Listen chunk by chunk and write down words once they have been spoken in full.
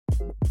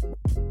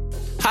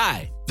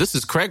Hi, this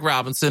is Craig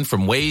Robinson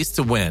from Ways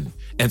to Win,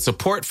 and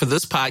support for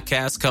this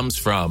podcast comes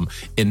from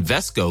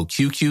Invesco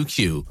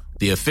QQQ,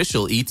 the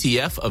official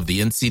ETF of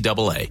the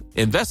NCAA.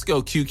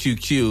 Invesco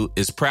QQQ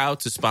is proud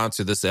to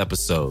sponsor this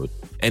episode,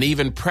 and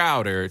even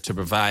prouder to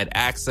provide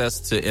access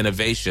to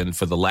innovation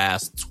for the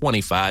last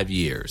 25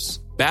 years.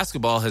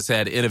 Basketball has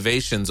had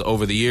innovations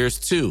over the years,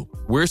 too.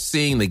 We're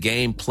seeing the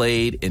game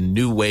played in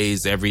new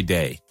ways every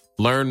day.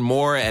 Learn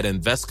more at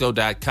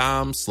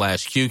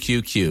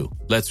Invesco.com/QQQ.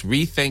 Let's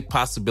rethink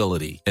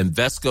possibility.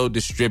 Invesco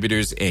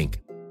Distributors, Inc.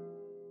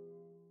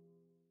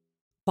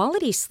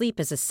 Quality sleep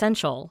is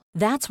essential.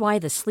 That's why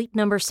the Sleep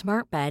Number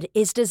Smart Bed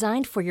is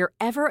designed for your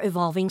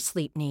ever-evolving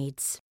sleep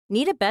needs.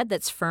 Need a bed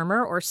that's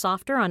firmer or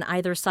softer on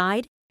either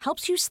side?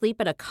 Helps you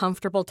sleep at a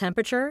comfortable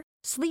temperature?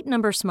 Sleep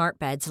Number Smart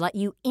Beds let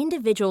you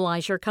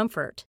individualize your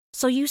comfort,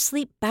 so you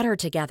sleep better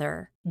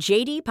together.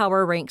 J.D.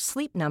 Power ranks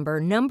Sleep Number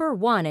number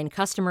 1 in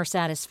customer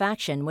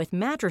satisfaction with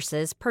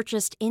mattresses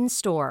purchased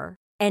in-store.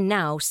 And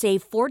now,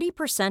 save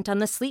 40% on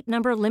the Sleep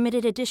Number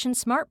Limited Edition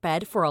Smart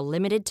Bed for a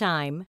limited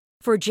time.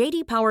 For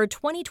J.D. Power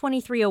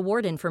 2023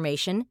 award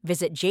information,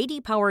 visit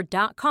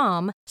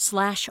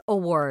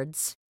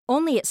jdpower.com/awards.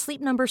 Only at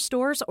Sleep Number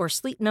stores or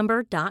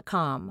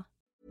sleepnumber.com.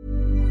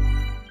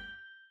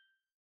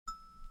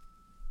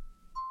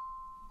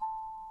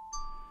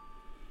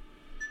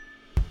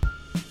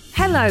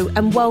 Hello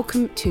and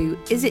welcome to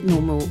Is It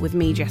Normal with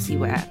me, Jessie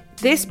Ware.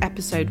 This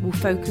episode will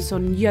focus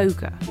on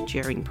yoga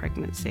during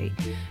pregnancy.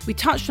 We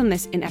touched on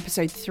this in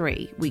episode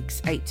 3,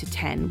 weeks 8 to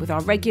 10, with our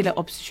regular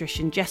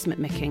obstetrician Jess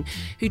McMicking,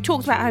 who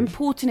talks about how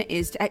important it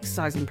is to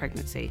exercise in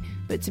pregnancy,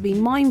 but to be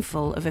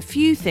mindful of a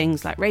few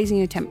things like raising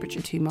your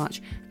temperature too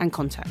much and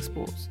contact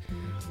sports.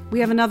 We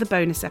have another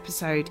bonus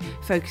episode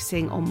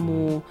focusing on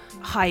more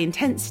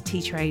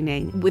high-intensity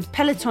training with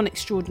Peloton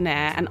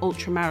extraordinaire and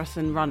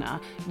ultramarathon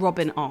runner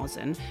Robin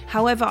Arzen.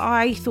 However,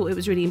 I thought it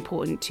was really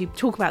important to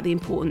talk about the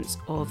importance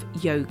of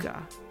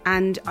yoga.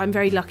 And I'm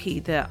very lucky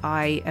that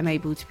I am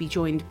able to be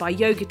joined by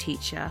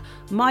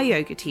my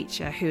yoga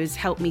teacher, who has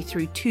helped me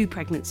through 2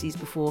 pregnancies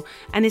before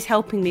and is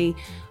helping me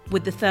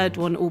with the third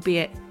one,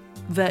 albeit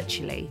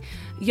virtually.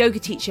 Yoga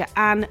teacher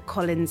Anne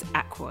Collins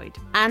Ackroyd.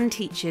 Anne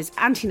teaches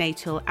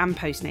antenatal and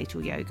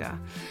postnatal yoga,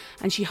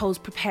 and she holds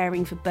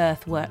preparing for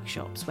birth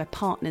workshops where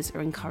partners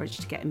are encouraged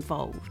to get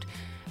involved.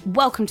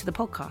 Welcome to the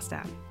podcast,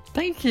 Anne.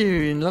 Thank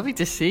you. Lovely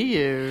to see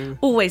you.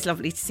 Always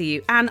lovely to see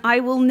you. And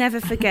I will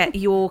never forget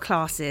your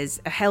classes,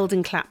 held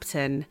in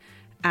Clapton,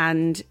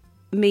 and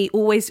me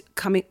always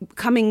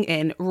coming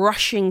in,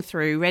 rushing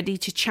through, ready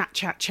to chat,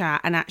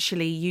 and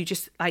actually you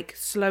just like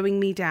slowing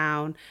me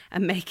down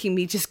and making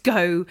me just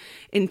go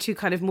into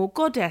kind of more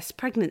goddess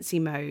pregnancy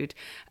mode,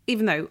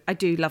 even though I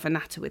do love a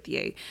natter with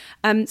you.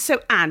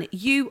 So Anne,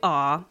 you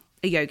are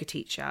a yoga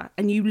teacher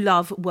and you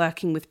love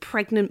working with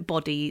pregnant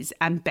bodies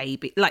and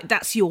baby. Like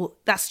that's your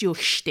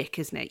shtick,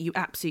 isn't it? You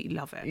absolutely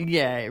love it.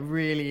 Yeah, it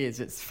really is.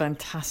 It's a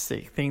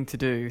fantastic thing to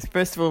do.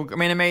 First of all, I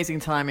mean,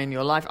 amazing time in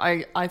your life.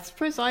 I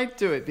suppose I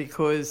do it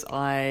because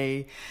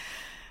I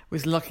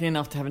was lucky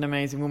enough to have an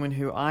amazing woman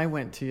who I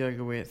went to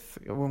yoga with,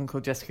 a woman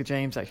called Jessica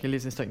James, actually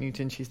lives in Stoke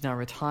Newton. She's now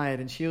retired,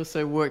 and she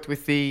also worked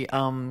with the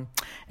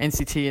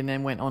NCT and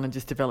then went on and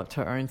just developed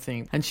her own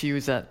thing. And she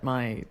was at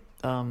my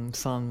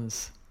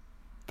son's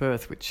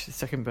birth,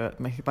 second birth.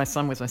 My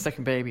son was my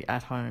second baby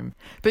at home.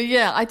 But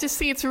yeah, I just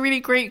think it's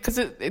really great because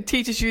it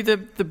teaches you the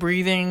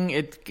breathing.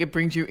 It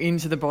brings you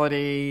into the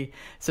body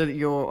so that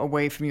you're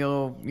away from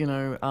your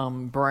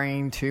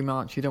brain too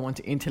much. You don't want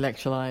to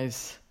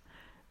intellectualize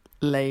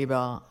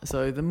labor.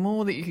 So the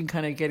more that you can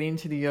kind of get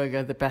into the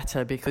yoga, the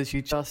better, because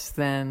you just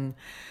then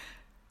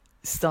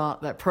start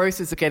that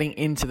process of getting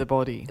into the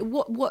body.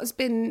 What has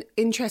been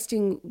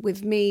interesting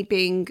with me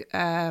being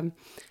a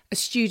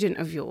student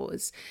of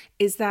yours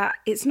is that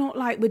it's not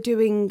like we're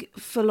doing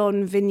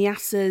full-on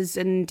vinyasas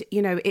and,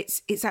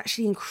 it's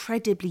actually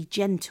incredibly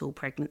gentle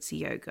pregnancy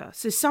yoga.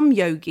 So some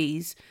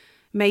yogis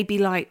may be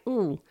like,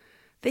 oh,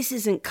 this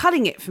isn't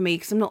cutting it for me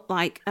because I'm not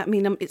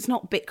it's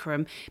not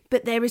Bikram,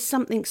 but there is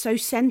something so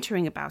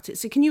centering about it.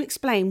 So can you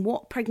explain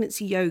what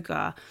pregnancy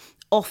yoga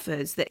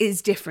offers that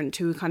is different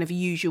to a kind of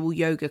usual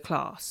yoga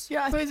class?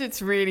 Yeah, I suppose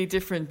it's really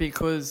different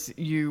because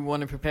you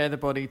want to prepare the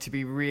body to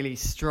be really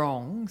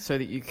strong so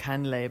that you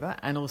can labour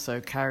and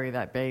also carry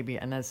that baby.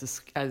 And as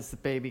the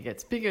baby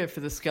gets bigger, for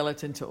the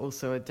skeleton to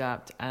also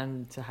adapt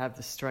and to have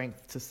the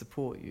strength to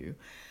support you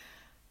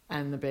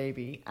and the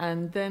baby.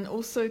 And then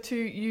also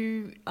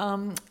you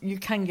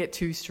can get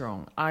too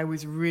strong. I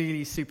was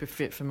really super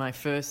fit for my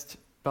first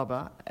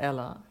Bubba,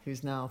 Ella,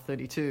 who's now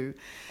 32.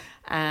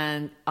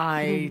 And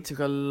I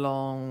had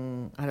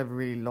a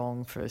really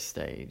long first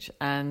stage.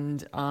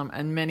 And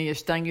many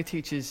Ashtanga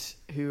teachers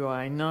who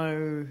I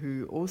know,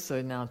 who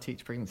also now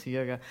teach pregnancy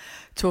yoga,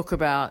 talk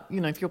about,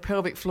 if your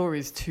pelvic floor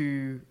is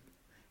too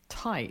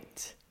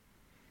tight,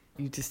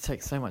 you just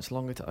take so much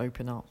longer to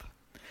open up.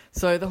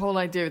 So the whole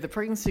idea of the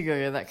pregnancy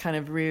yoga, that kind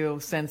of real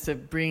sense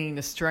of bringing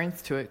the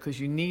strength to it, because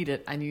you need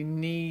it, and you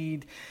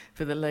need,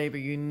 for the labor,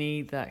 you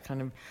need that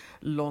kind of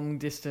long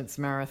distance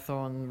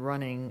marathon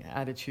running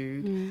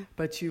attitude,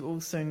 but you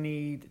also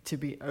need to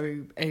be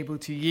able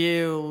to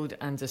yield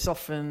and to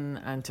soften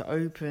and to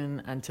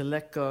open and to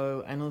let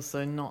go, and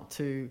also not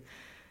to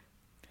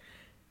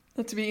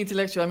be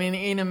intellectual. I mean,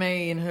 Ina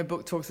May in her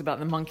book talks about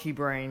the monkey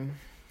brain.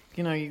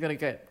 You know, you got to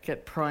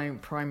get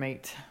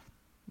primate,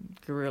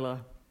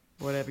 gorilla,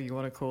 whatever you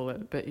want to call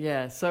it. But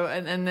yeah, so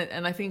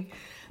and I think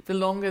the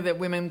longer that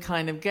women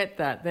kind of get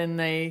that, then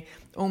they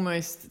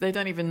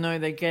don't even know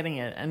they're getting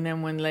it. And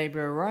then when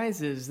labor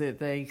arises, that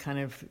they kind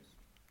of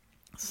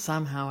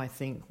somehow, I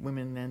think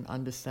women then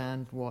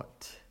understand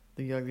what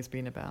the yoga's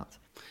been about.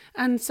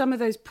 And some of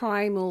those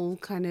primal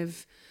kind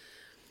of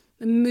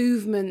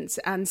movements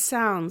and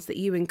sounds that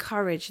you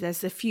encourage,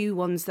 there's a few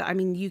ones that, I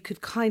mean, you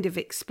could kind of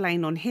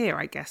explain on here,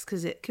 I guess,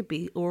 because it could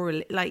be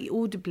orally, like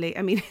audibly.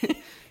 I mean,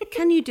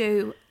 can you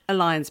do a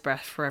lion's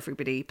breath for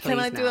everybody, please? Can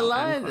I do a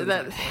lion?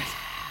 But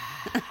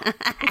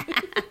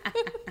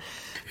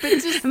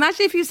just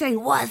imagine if you're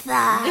saying, "What's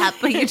up?"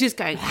 but you're just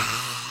going.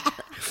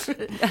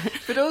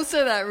 But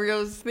also that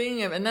real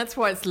thing of, and that's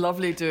why it's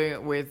lovely doing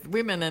it with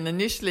women. And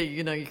initially,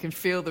 you know, you can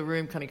feel the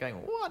room kind of going,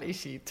 "What is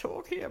she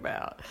talking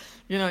about?"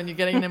 You know, and you're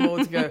getting them all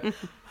to go,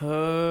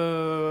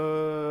 "Oh,"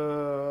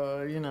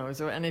 you know.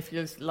 So, and if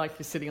you're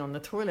sitting on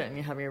the toilet and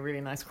you're having a really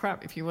nice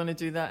crap, if you want to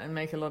do that and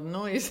make a lot of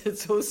noise,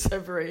 it's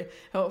also very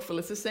helpful.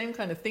 It's the same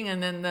kind of thing.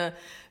 And then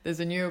there's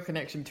a neural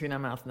connection between our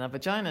mouth and our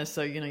vagina.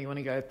 So, you know, you want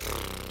to go.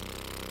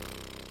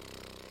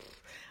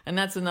 And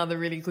that's another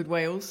really good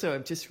way also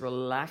of just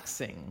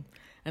relaxing.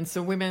 And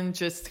so women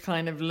just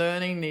kind of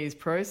learning these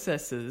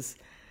processes,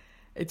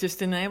 it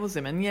just enables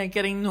them. And yeah,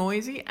 getting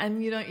noisy,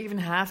 and you don't even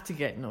have to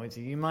get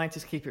noisy. You might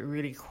just keep it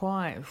really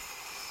quiet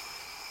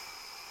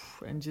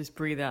and just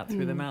breathe out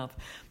through the mouth.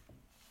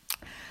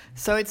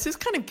 So it's just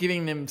kind of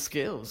giving them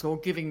skills, or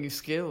giving you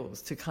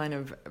skills to kind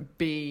of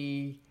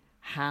be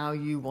how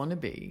you want to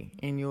be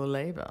in your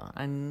labor,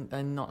 and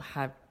not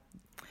have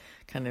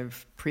kind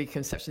of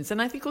preconceptions. And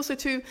I think also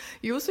too,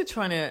 you're also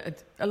trying to,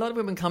 a lot of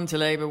women come to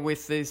labor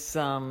with this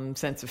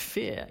sense of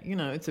fear. You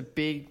know, it's a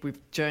big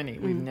journey.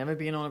 We've never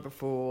been on it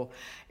before.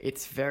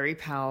 It's very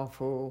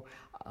powerful.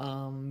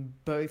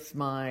 Both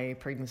my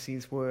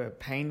pregnancies were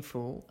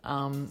painful.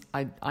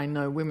 I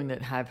know women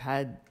that have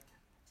had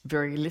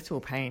very little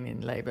pain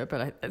in labor,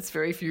 but it's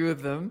very few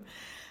of them.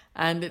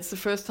 And it's the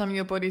first time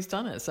your body's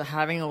done it. So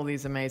having all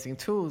these amazing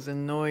tools,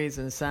 and noise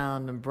and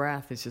sound and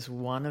breath is just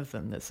one of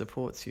them that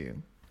supports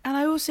you. And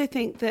I also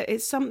think that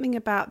it's something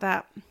about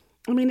that.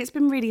 I mean, it's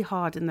been really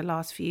hard in the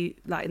last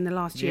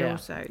year or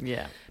so.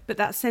 Yeah. But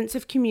that sense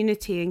of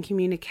community and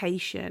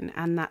communication,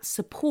 and that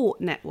support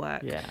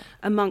network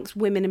amongst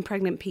women and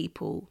pregnant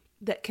people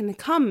that can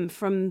come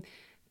from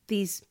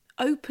these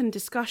open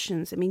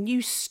discussions. I mean,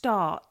 you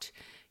start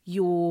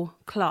your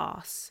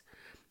class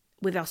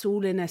with us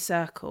all in a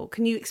circle.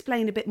 Can you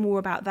explain a bit more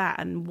about that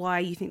and why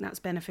you think that's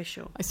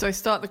beneficial? So I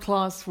start the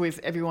class with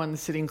everyone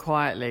sitting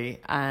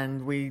quietly,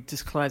 and we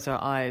just close our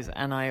eyes,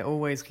 and I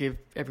always give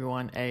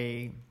everyone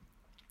a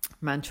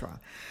mantra.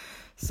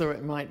 So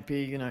it might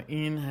be, you know,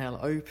 inhale,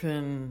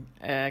 open,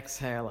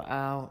 exhale,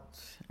 out,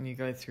 and you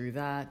go through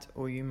that.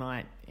 Or you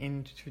might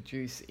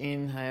introduce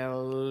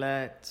inhale,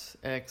 let,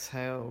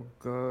 exhale,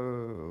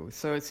 go.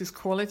 So it's this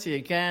quality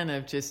again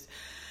of just,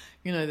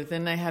 you know, that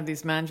then they have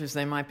these mantras.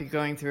 They might be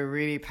going through a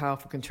really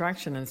powerful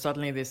contraction, and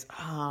suddenly this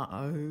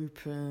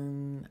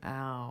open,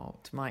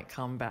 out might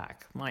come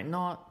back, might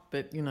not,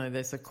 but you know,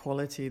 there's a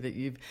quality that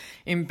you've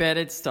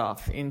embedded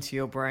stuff into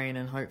your brain,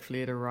 and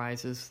hopefully it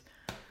arises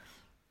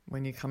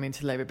when you come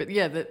into labor. But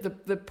yeah,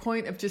 the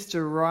point of just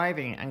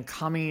arriving and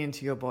coming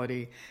into your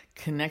body,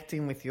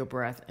 connecting with your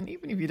breath, and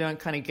even if you don't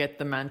kind of get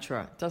the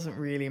mantra, it doesn't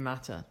really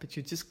matter, but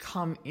you just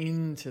come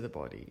into the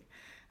body.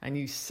 And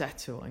you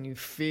settle, and you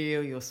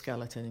feel your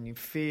skeleton, and you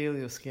feel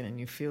your skin, and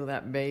you feel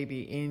that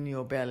baby in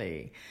your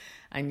belly,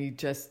 and you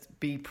just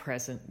be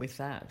present with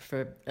that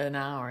for an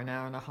hour and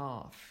a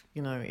half.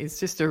 You know, it's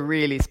just a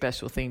really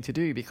special thing to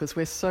do, because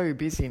we're so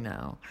busy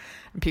now,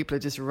 and people are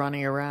just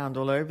running around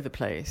all over the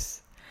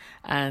place,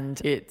 and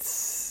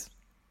it's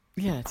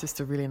just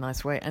a really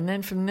nice way. And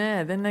then from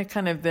there, then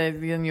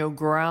then you're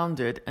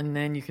grounded, and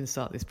then you can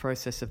start this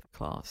process of the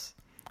class.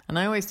 And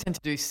I always tend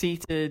to do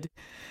seated,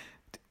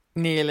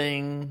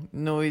 kneeling,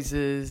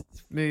 noises,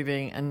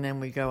 moving, and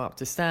then we go up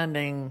to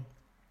standing,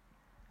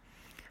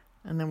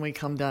 and then we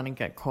come down and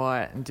get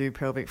quiet and do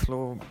pelvic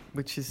floor,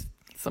 which is,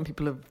 some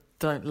people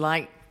don't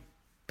like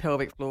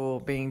pelvic floor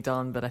being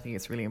done, but I think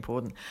it's really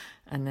important.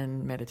 And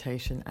then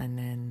meditation, and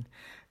then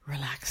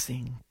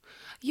relaxing.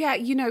 Yeah,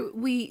 you know,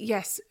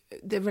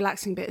 the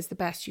relaxing bit is the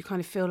best. You kind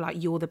of feel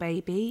like you're the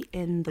baby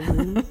in the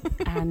womb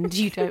and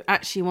you don't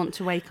actually want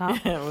to wake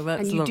up. Yeah, well,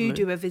 that's and you lovely.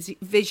 do a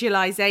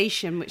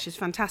visualization, which is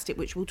fantastic,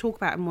 which we'll talk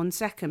about in 1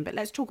 second. But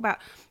let's talk about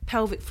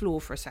pelvic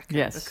floor for a second.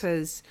 Yes.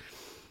 Because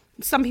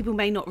some people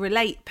may not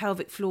relate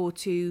pelvic floor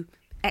to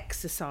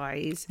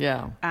exercise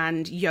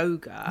and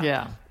yoga.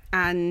 Yeah.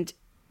 And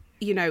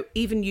you know,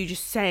 even you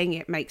just saying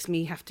it makes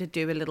me have to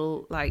do a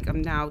little, like,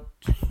 I'm now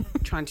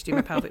trying to do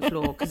my pelvic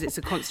floor because it's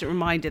a constant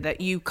reminder that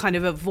you kind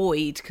of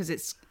avoid because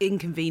it's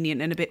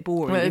inconvenient and a bit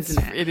boring,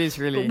 isn't it? It is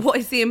really. But what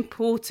is the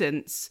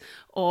importance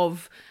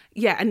of,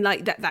 and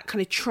like that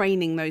kind of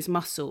training those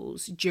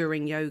muscles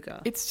during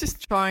yoga? It's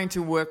just trying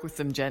to work with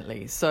them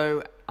gently.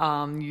 So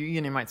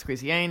you might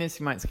squeeze the anus,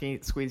 you might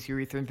squeeze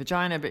urethra and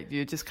vagina, but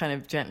you're just kind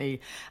of gently,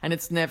 and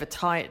it's never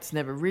tight, it's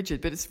never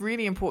rigid, but it's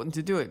really important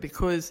to do it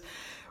because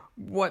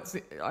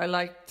I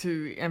like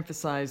to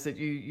emphasize that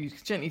you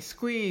gently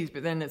squeeze,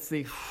 but then it's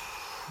the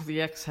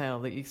exhale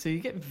that so you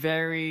get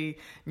very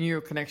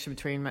neural connection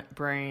between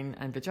brain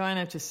and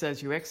vagina. Just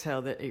as you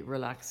exhale, that it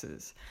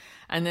relaxes,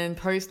 and then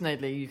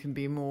postnatally you can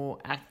be more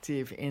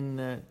active in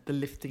the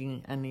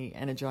lifting and the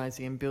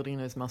energizing and building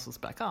those muscles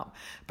back up.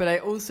 But I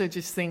also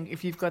just think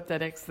if you've got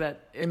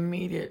that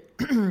immediate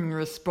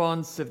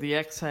response of the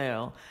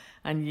exhale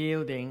and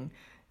yielding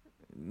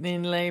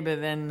in labor,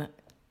 then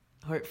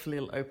hopefully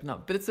it'll open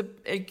up. But it's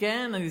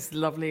again this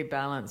lovely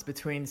balance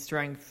between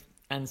strength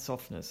and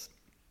softness.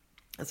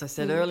 As I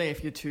said earlier,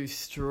 if you're too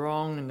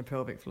strong in the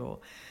pelvic floor,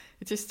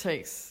 it just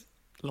takes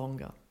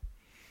longer.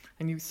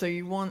 And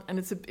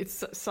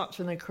it's such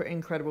an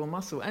incredible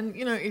muscle. And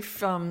you know,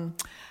 if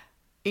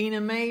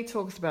Ina May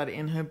talks about it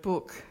in her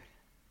book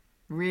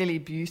really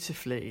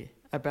beautifully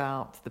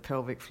about the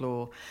pelvic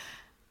floor,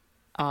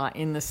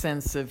 in the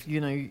sense of,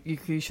 you know,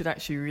 you should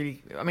actually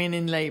really, I mean,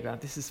 in labor,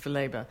 this is for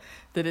labor,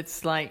 that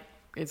it's like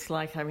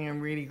having a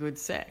really good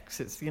sex.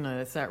 It's, you know,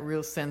 it's that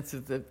real sense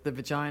of the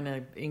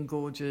vagina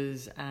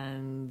engorges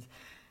and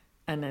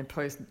then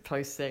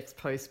post-sex,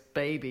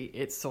 post-baby,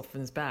 it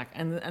softens back.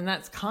 And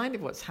that's kind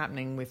of what's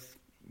happening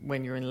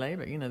when you're in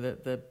labor. You know,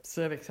 the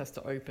cervix has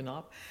to open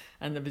up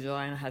and the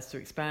vagina has to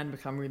expand,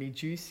 become really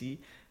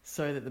juicy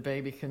so that the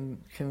baby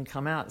can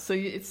come out. So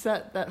it's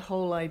that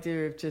whole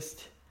idea of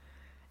just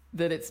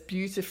that it's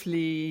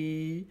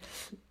beautifully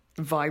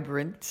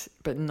vibrant,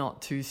 but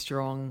not too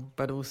strong,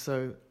 but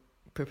also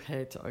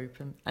prepared to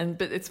open.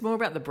 But it's more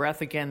about the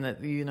breath again,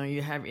 that, you know,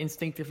 you have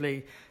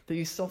instinctively that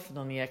you soften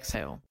on the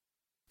exhale.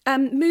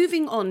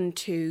 Moving on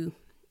to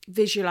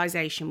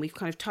visualization, we've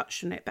kind of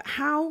touched on it, but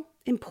how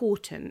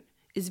important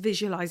is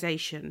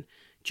visualization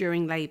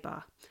during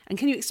labour? And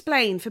can you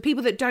explain, for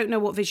people that don't know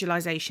what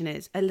visualization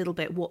is, a little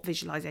bit what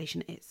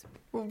visualization is?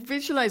 Well,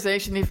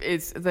 visualization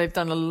they've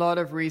done a lot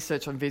of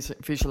research on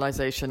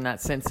visualization,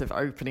 that sense of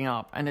opening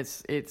up, and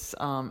it's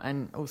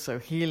and also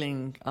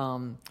healing.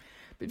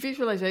 But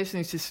visualization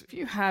is just, if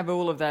you have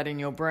all of that in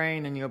your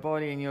brain and your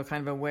body, and you're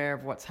kind of aware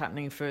of what's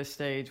happening first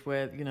stage,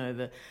 where, you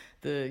know,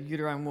 the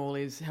uterine wall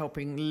is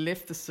helping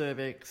lift the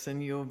cervix,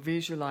 and you're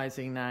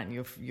visualizing that,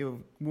 and you're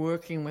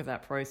working with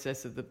that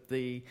process of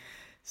the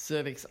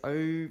cervix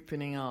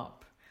opening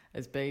up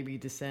as baby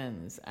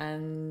descends.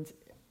 And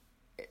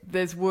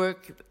there's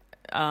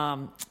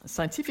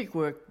scientific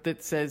work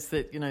that says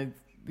that, you know,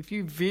 if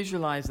you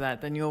visualize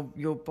that, then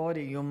your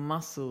body, your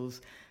muscles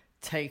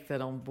take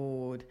that on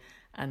board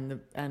and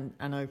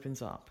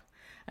opens up.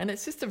 And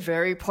it's just a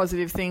very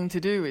positive thing to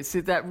do. It's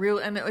that real,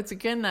 and it's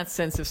again that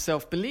sense of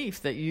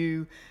self-belief that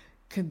you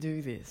can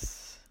do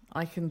this.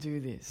 I can do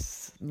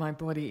this. My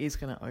body is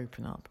going to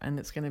open up and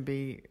it's going to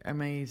be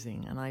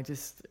amazing. And I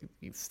just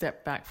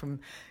step back from,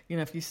 you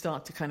know, if you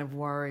start to kind of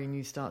worry and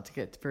you start to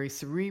get very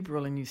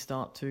cerebral and you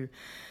start to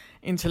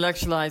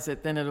intellectualize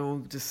it, then it'll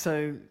just,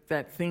 so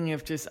that thing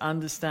of just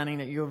understanding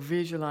that you're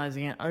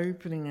visualizing it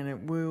opening and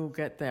it will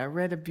get there. I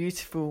read a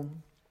beautiful,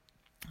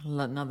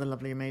 another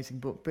lovely, amazing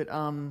book, but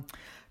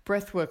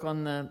breathwork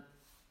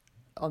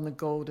on the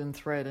golden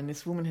thread. And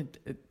this woman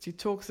she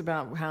talks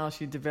about how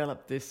she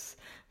developed this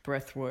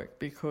breathwork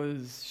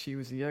because she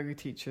was a yoga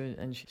teacher,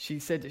 and she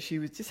said that she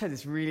just had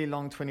this really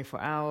long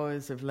 24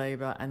 hours of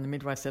labor, and the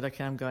midwife said,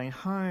 okay, I'm going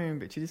home,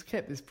 but she just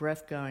kept this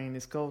breath going,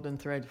 this golden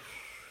thread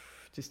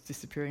just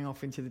disappearing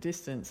off into the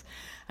distance.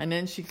 And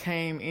then she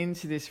came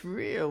into this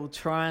real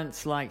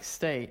trance-like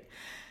state.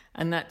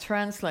 And that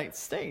trance-like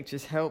state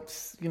just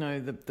helps, you know,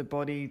 the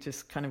body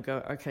just kind of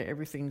go, okay,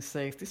 everything's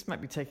safe. This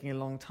might be taking a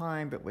long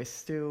time, but we're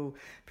still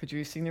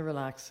producing the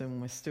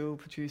relaxin, we're still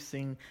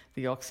producing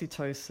the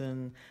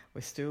oxytocin, we're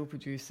still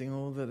producing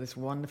all this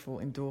wonderful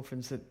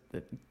endorphins,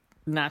 that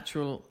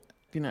natural,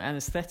 you know,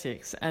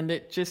 anesthetics. And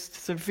it just,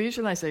 so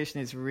visualization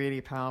is really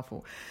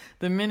powerful.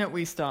 The minute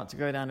we start to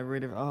go down the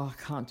route of, oh,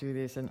 I can't do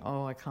this, and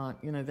oh, I can't,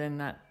 you know, then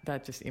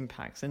that just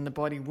impacts, and the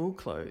body will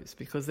close,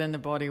 because then the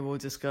body will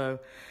just go,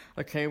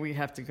 okay, we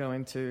have to go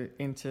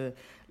into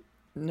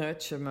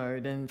nurture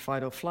mode and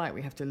fight or flight.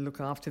 We have to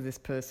look after this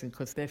person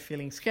because they're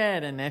feeling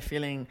scared and they're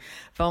feeling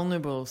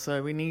vulnerable,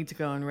 so we need to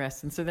go and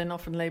rest. And so then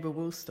often labor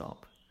will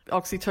stop.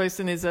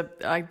 Oxytocin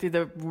I did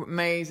an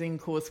amazing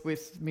course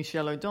with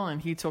Michel Odon,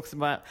 and he talks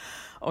about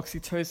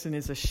oxytocin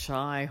is a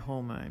shy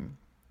hormone.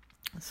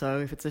 So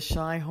if it's a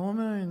shy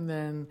hormone,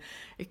 then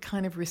it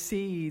kind of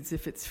recedes.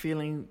 If it's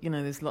feeling,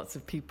 there's lots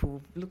of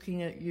people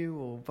looking at you,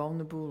 or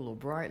vulnerable, or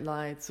bright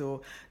lights, or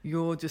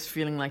you're just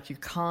feeling like you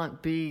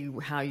can't be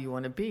how you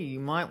want to be. You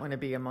might want to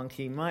be a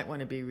monkey, you might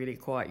want to be really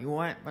quiet, you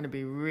might want to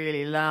be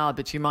really loud,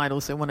 but you might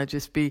also want to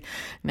just be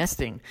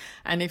nesting.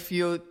 And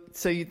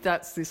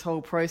that's this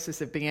whole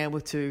process of being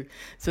able to,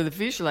 so the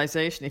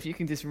visualization, if you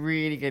can just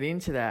really get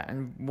into that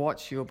and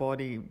watch your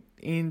body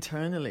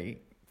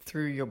internally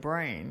through your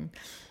brain,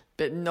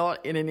 but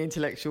not in an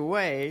intellectual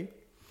way,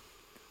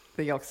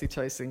 the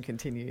oxytocin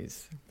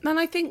continues. And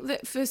I think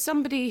that for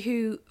somebody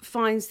who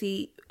finds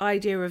the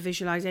idea of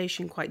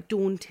visualization quite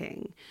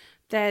daunting,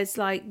 there's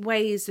like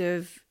ways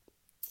of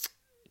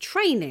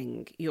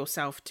training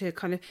yourself to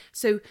kind of...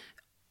 So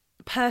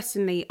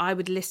personally, I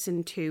would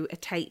listen to a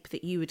tape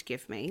that you would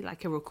give me,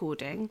 like a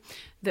recording,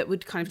 that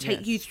would kind of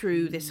take you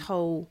through this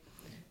whole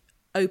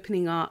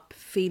opening up,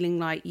 feeling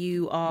like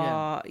you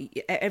are,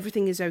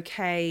 everything is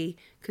okay,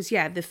 because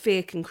the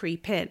fear can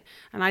creep in.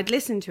 And I'd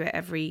listen to it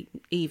every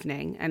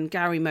evening, and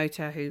Gary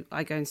Motor, who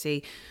I go and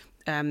see,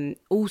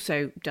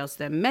 also does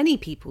them. Many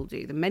people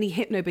do them. Many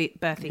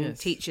hypnobirthing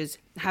teachers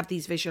have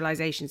these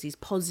visualizations, these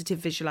positive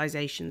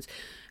visualizations.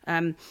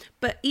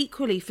 But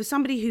equally, for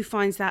somebody who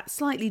finds that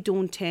slightly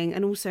daunting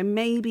and also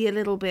maybe a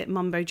little bit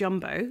mumbo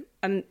jumbo,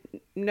 and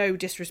no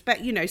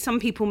disrespect, some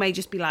people may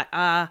just be like,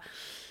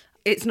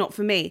 it's not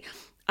for me.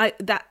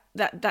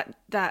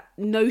 That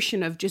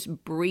notion of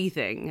just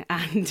breathing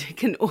and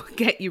can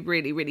get you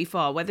really, really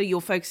far, whether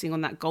you're focusing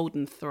on that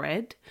golden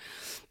thread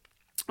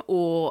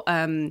or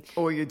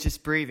you're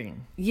just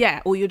breathing.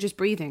 Yeah, or you're just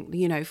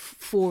breathing,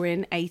 4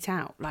 in, 8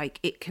 out. Like,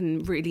 it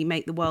can really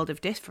make the world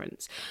of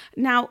difference.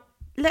 Now,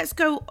 let's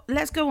go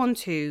on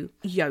to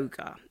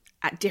yoga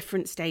at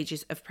different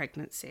stages of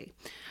pregnancy.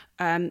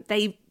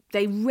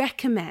 They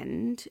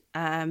recommend,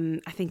 I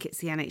think it's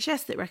the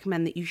NHS that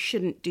recommend that you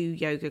shouldn't do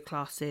yoga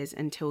classes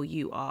until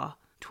you are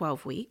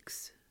 12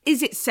 weeks.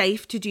 Is it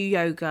safe to do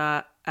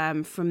yoga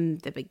from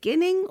the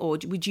beginning, or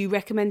would you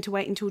recommend to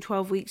wait until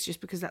 12 weeks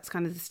just because that's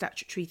kind of the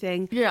statutory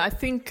thing? Yeah, I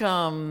think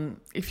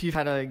if you've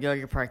had a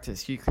yoga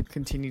practice, you could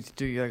continue to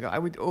do yoga. I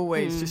would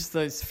always, just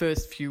those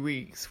first few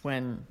weeks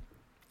when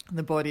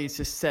the body is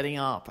just setting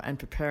up and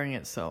preparing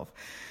itself.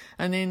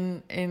 And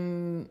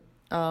in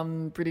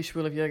British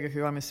School of Yoga,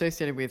 who I'm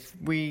associated with,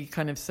 we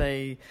kind of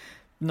say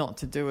not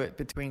to do it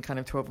between kind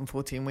of 12 and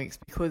 14 weeks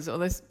because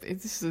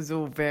this is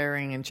all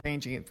varying and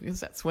changing, because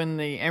that's when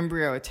the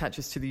embryo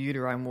attaches to the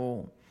uterine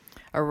wall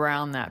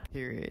around that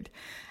period.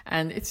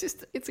 And it's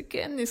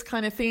again this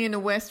kind of thing in the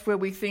West where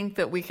we think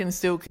that we can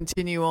still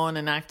continue on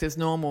and act as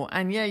normal.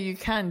 And you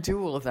can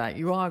do all of that.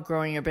 You are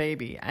growing a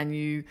baby,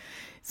 and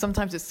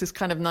sometimes it's just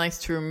kind of nice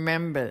to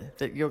remember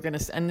that you're going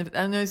to,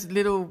 and those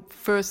little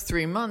first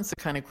 3 months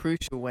are kind of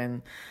crucial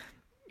when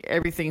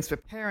everything's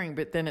preparing.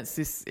 But then it's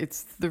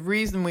the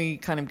reason we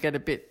kind of get a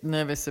bit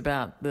nervous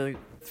about the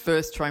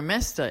first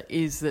trimester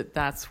is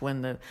that's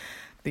when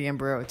the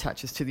embryo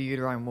attaches to the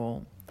uterine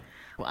wall.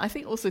 Well, I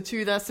think also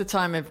too, that's the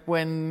time of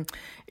when,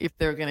 if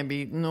they're going to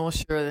be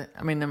nausea,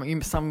 I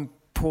mean, some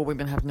poor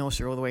women have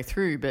nausea all the way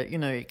through, but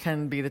it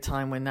can be the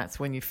time when that's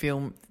when you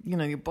feel,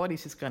 your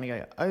body's just going to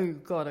go, oh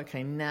God,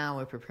 okay, now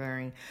we're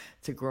preparing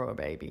to grow a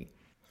baby.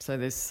 So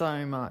there's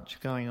so much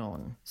going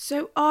on.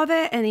 So are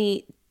there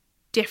any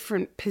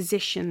different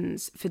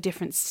positions for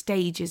different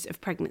stages of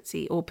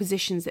pregnancy, or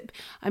positions that,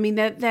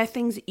 there are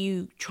things that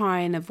you try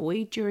and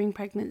avoid during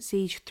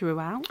pregnancy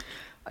throughout?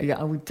 Yeah,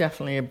 I would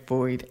definitely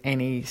avoid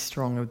any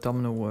strong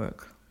abdominal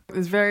work.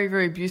 There's very,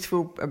 very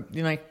beautiful,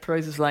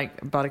 poses like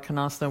Baddha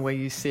Konasana, where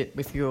you sit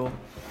with your,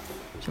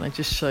 shall I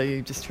just show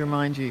you, just to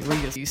remind you, where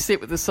you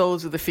sit with the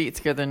soles of the feet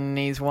together and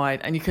knees wide,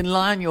 and you can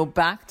lie on your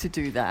back to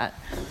do that.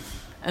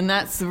 And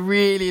that's a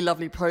really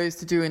lovely pose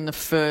to do in the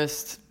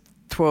first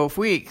 12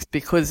 weeks,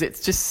 because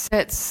it just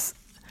sets,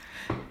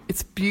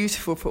 it's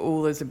beautiful for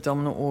all those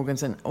abdominal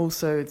organs, and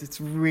also it's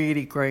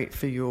really great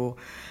for your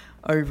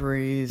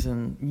ovaries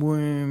and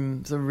womb.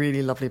 It's a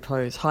really lovely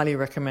pose. Highly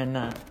recommend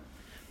that.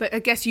 But I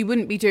guess you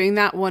wouldn't be doing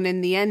that one in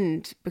the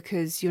end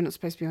because you're not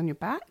supposed to be on your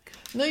back?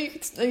 No,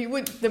 you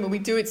would. We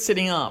do it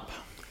sitting up.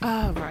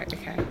 Oh, right,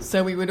 okay.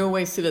 So we would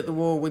always sit at the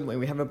wall, wouldn't we?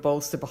 We have a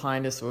bolster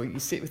behind us, or you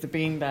sit with the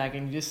beanbag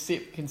and you just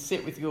can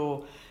sit with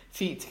your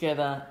feet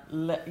together,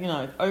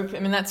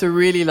 open. That's a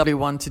really lovely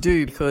one to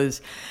do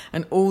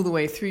and all the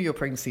way through your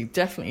pregnancy,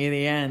 definitely at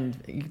the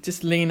end, you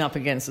just lean up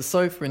against the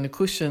sofa and the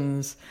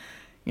cushions,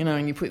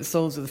 and you put the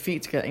soles of the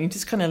feet together, and you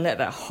just kind of let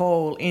that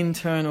whole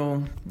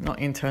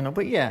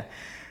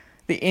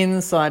the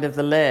inside of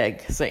the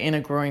leg, so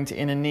inner groin to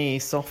inner knee,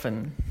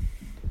 soften.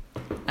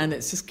 And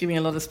it's just giving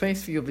a lot of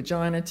space for your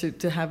vagina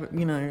to have,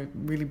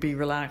 really be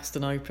relaxed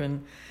and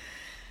open,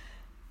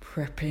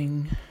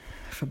 prepping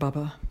for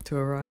Bubba to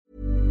arrive.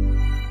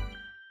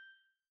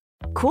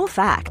 Cool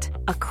fact,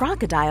 a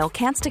crocodile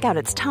can't stick out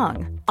its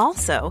tongue.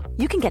 Also,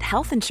 you can get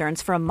health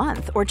insurance for a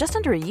month or just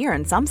under a year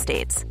in some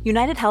states.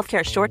 United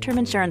Healthcare short-term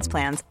insurance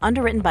plans,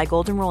 underwritten by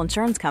Golden Rule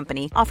Insurance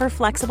Company, offer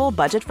flexible,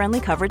 budget-friendly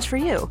coverage for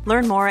you.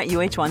 Learn more at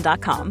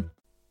UH1.com.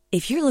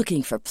 If you're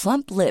looking for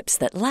plump lips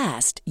that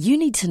last, you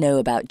need to know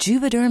about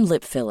Juvederm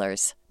lip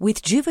fillers.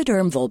 With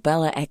Juvederm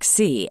Volbella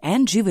XC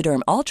and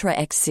Juvederm Ultra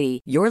XC,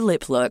 your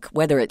lip look,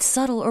 whether it's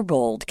subtle or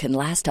bold, can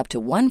last up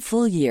to 1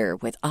 full year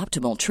with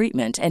optimal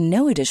treatment and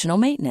no additional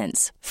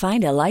maintenance.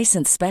 Find a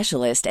licensed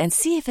specialist and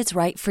see if it's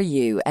right for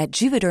you at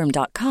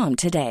Juvederm.com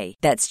today.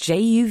 That's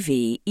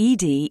JUVEDERM.com.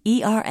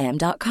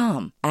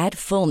 Add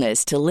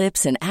fullness to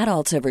lips in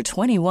adults over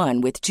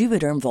 21 with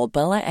Juvederm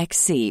Volbella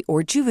XC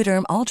or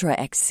Juvederm Ultra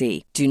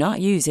XC. Do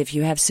not use if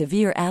you have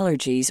severe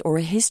allergies or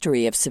a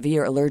history of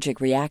severe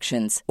allergic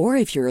reactions, or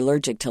if you're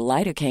allergic to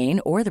lidocaine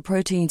or the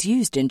proteins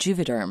used in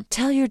Juvederm.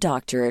 Tell your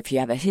doctor if you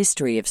have a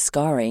history of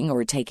scarring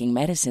or taking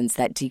medicines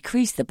that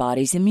decrease the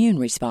body's immune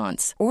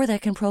response or that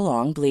can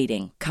prolong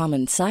bleeding.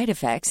 Common side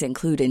effects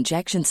include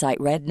injection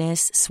site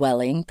redness,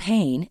 swelling,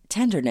 pain,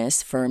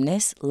 tenderness,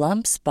 firmness,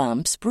 lumps,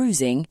 bumps,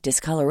 bruising,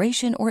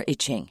 discoloration, or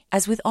itching.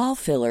 As with all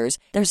fillers,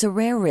 there's a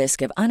rare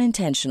risk of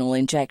unintentional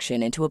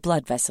injection into a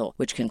blood vessel,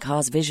 which can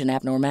cause vision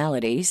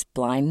abnormalities,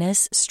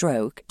 blindness,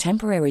 stroke,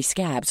 temporary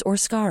scabs, or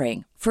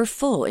scarring. For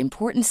full,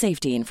 important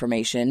safety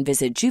information,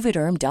 visit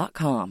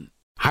Juvederm.com.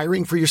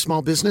 Hiring for your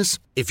small business?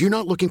 If you're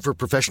not looking for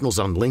professionals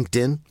on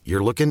LinkedIn,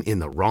 you're looking in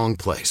the wrong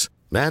place.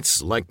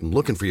 That's like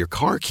looking for your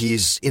car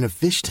keys in a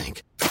fish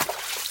tank.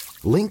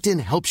 LinkedIn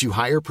helps you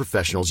hire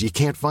professionals you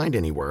can't find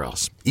anywhere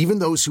else, even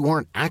those who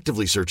aren't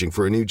actively searching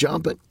for a new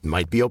job but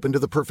might be open to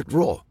the perfect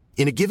role.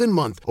 In a given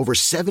month, over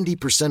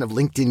 70% of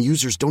LinkedIn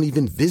users don't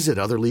even visit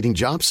other leading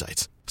job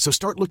sites. So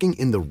start looking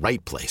in the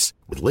right place.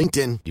 With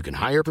LinkedIn, you can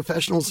hire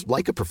professionals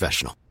like a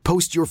professional.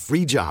 Post your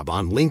free job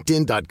on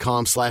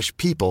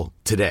linkedin.com/people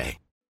today.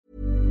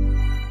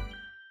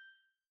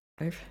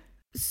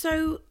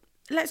 So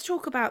let's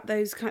talk about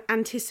those kind of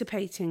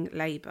anticipating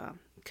labour,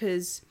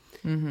 because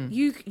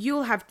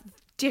you'll have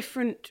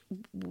different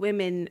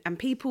women and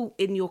people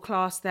in your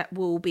class that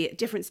will be at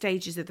different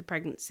stages of their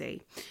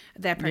pregnancy.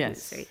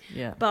 Yes,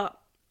 yeah. But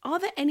are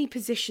there any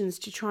positions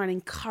to try and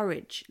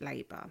encourage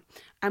labour?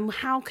 And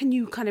how can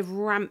you kind of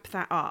ramp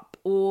that up?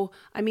 Or,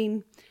 I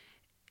mean,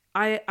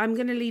 I'm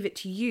going to leave it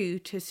to you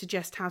to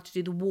suggest how to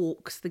do the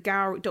walks, the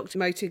Dr.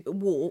 Moto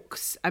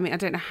walks. I mean, I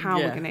don't know how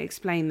we're going to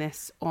explain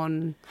this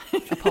on a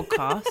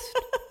podcast.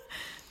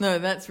 No,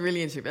 that's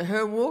really interesting. But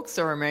her walks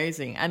are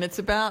amazing. And it's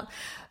about...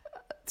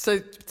 So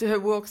to her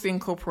walks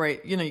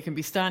incorporate, you can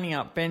be standing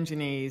up, bend your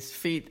knees,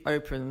 feet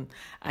open,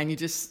 and you're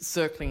just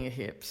circling your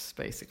hips,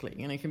 basically.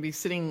 You can be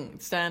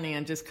standing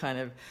and just kind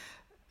of,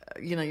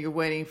 you're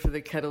waiting for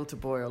the kettle to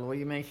boil, or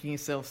you're making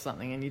yourself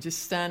something and you're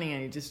just standing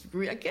and you're just,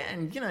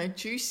 again,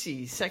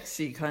 juicy,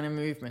 sexy kind of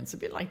movements, a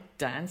bit like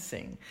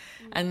dancing.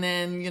 And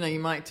then, you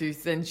might do,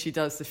 then she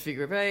does the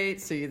figure of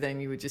eight. So you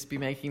would just be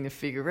making the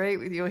figure of eight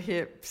with your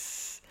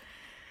hips.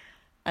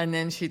 And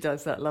then she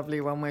does that lovely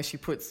one where she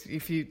puts,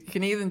 if you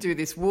can even do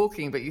this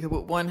walking, but you can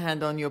put one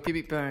hand on your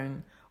pubic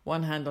bone,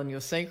 one hand on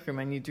your sacrum,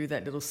 and you do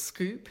that little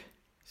scoop,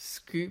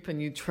 and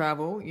you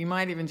travel. You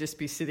might even just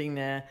be sitting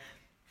there,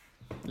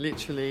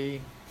 literally,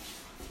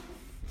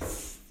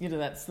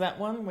 that's that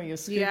one where you're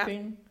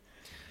scooping.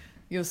 Yeah.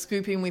 You're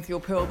scooping with your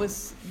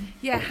pelvis.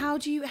 Yeah, how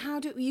do you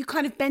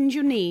kind of bend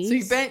your knees?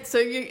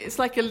 It's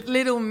like a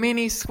little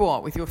mini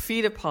squat with your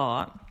feet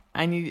apart.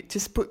 And you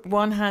just put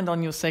one hand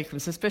on your sacrum,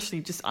 so especially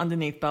just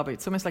underneath belly.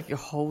 It's almost like you're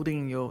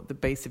holding the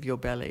base of your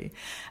belly.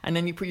 And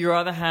then you put your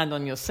other hand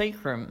on your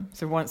sacrum.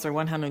 So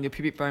one hand on your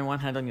pubic bone, one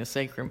hand on your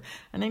sacrum.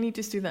 And then you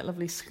just do that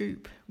lovely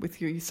scoop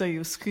so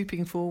you're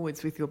scooping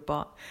forwards with your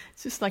butt.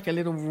 It's just like a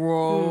little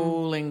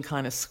rolling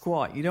kind of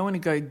squat. You don't want to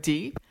go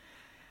deep.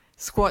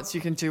 Squats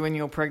you can do when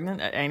you're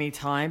pregnant at any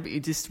time, but you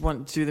just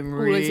want to do them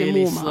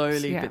really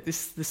slowly. Yeah. But the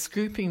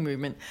scooping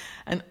movement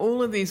and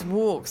all of these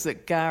walks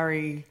that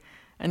Gary...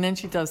 And then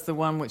she does the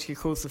one which she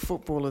calls the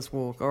footballer's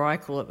walk, or I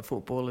call it the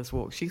footballer's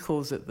walk. She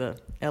calls it the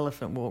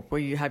elephant walk, where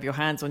you have your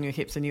hands on your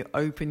hips and you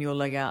open your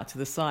leg out to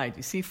the side.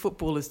 You see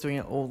footballers doing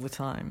it all the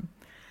time.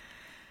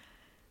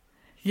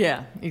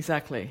 Yeah,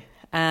 exactly.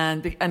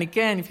 And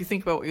again, if you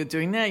think about what you're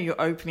doing there,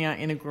 you're opening out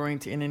inner groin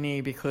to inner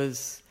knee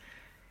because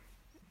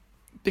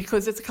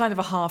it's kind of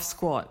a half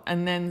squat.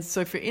 And then,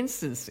 so for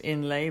instance,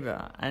 in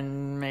labour,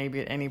 and maybe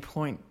at any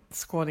point,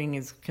 squatting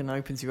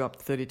opens you up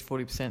 30 to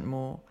 40%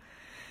 more.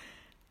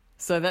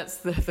 So that's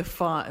the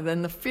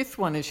then the fifth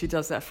one is she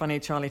does that funny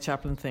Charlie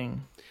Chaplin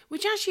thing.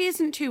 Which actually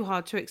isn't too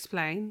hard to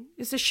explain.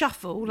 It's a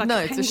shuffle, like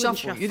it's a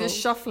shuffle. You're just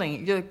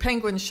shuffling. You're a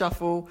penguin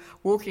shuffle,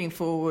 walking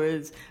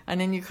forwards,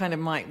 and then you kind of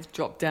might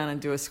drop down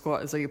and do a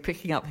squat as though you're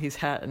picking up his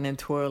hat and then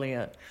twirling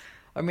it.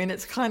 I mean,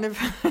 it's kind of...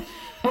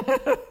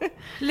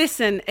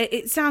 Listen,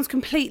 we sound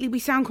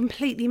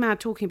completely mad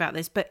talking about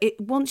this, but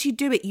once you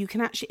do it, you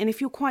can actually, and if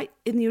you're quite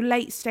in your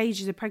late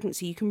stages of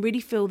pregnancy, you can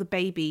really feel the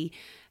baby...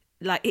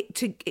 like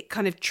it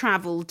kind of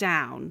travel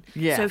down.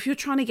 Yeah. So if you're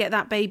trying to get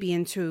that baby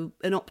into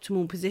an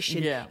optimal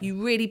position,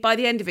 you really, by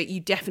the end of it, you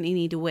definitely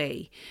need a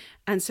wee.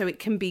 And so it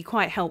can be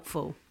quite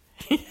helpful.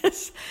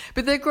 Yes,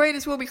 but they're great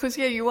as well because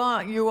you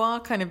are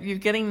kind of, you're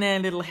getting their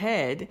little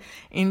head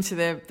into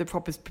the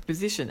proper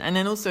position, and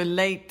then also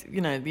late,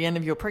 the end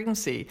of your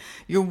pregnancy,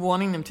 you're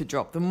wanting them to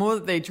drop. The more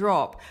that they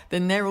drop,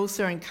 then they're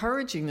also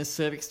encouraging the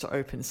cervix to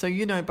open. So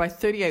by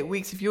 38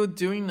 weeks, if you're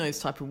doing those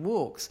type of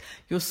walks,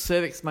 your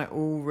cervix might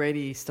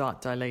already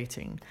start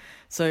dilating.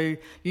 So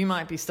you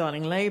might be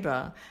starting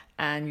labor,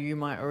 and you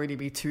might already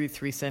be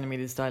 2-3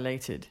 centimeters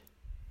dilated.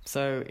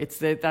 So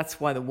that's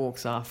why the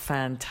walks are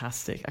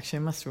fantastic. Actually,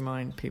 I must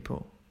remind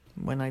people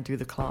when I do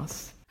the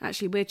class.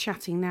 Actually, we're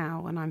chatting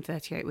now and I'm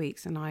 38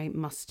 weeks and I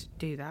must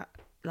do that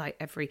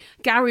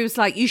Gary was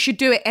like, you should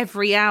do it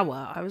every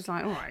hour. I was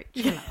like, all right,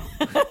 chill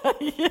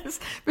out. Yes,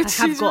 but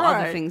I have got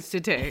right. other things to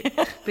do.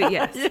 But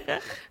yes.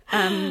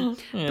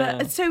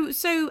 But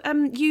so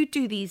you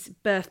do these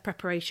birth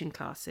preparation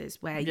classes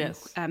where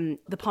yes.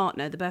 the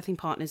birthing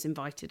partner is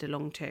invited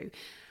along too.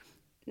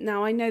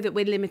 Now, I know that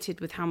we're limited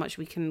with how much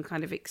we can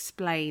kind of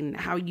explain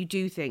how you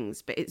do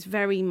things, but it's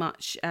very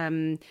much,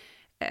 because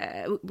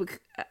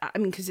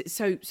it's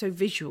so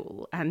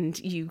visual, and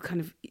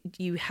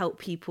you help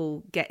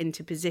people get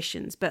into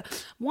positions.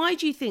 But why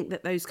do you think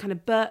that those kind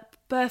of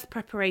birth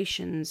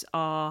preparations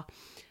are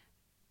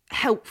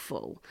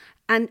helpful?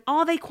 And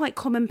are they quite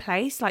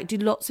commonplace? Like, do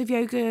lots of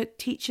yoga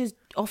teachers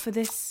offer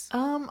this?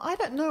 I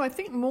don't know. I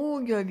think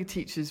more yoga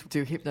teachers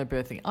do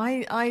hypnobirthing.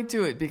 I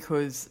do it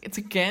because it's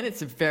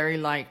a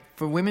very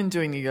for women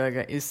doing the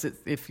yoga is that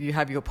if you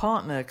have your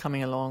partner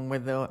coming along,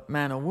 whether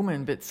man or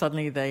woman, but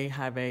suddenly they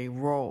have a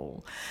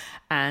role.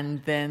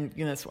 And then,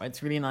 that's why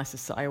it's really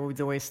nice I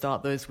would always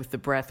start those with the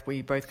breath, where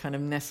you both kind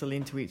of nestle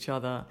into each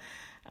other,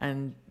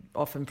 and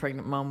often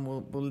pregnant mum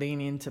will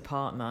lean into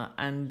partner,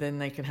 and then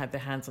they can have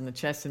their hands on the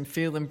chest and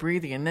feel them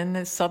breathing. And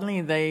then suddenly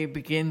they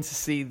begin to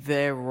see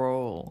their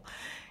role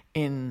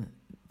in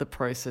the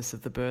process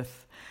of the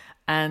birth.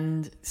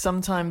 And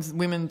sometimes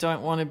women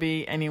don't want to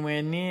be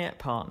anywhere near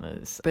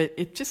partners, but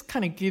it just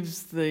kind of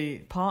gives the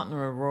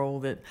partner a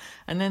role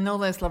and then all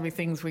those lovely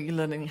things where you're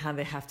learning how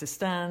they have to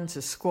stand,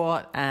 to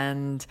squat,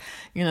 and,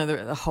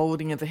 the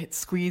holding of the hips,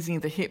 squeezing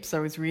of the hips. I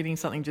was reading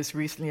something just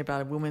recently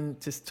about a woman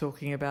just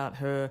talking about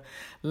her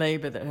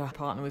labor, that her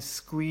partner was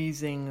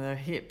squeezing the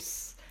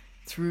hips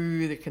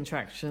through the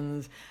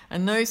contractions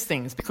and those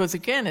things, because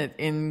again,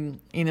 in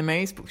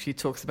May's book, she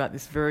talks about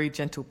this very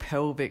gentle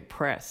pelvic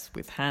press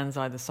with hands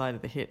either side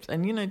of the hips,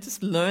 and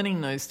just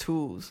learning those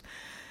tools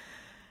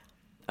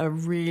are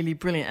really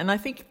brilliant. And I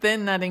think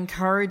then that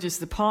encourages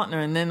the partner,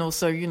 and then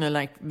also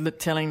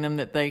telling them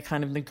that they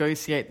kind of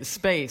negotiate the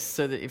space,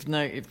 so that if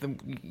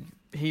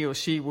he or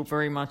she will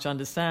very much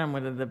understand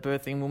whether the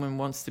birthing woman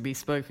wants to be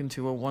spoken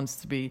to or wants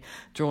to be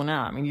drawn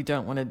out. I mean, you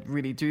don't want to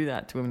really do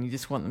that to women. You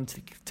just want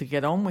them to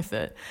get on with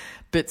it.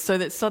 But so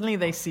that suddenly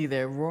they see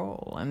their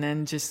role, and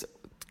then just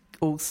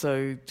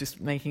also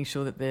just making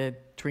sure that they're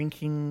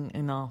drinking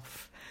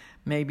enough,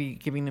 maybe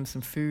giving them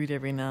some food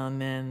every now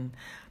and then.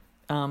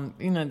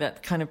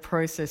 That kind of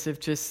process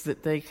of just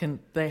that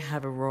they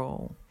have a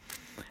role.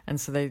 And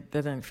so they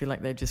don't feel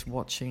like they're just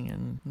watching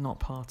and not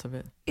part of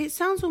it. It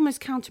sounds almost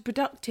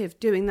counterproductive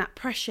doing that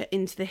pressure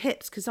into the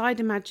hips, because I'd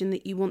imagine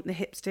that you want the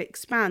hips to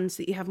expand so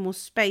that you have more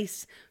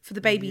space for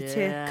the baby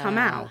to come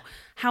out.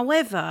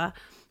 However,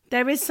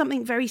 there is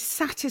something very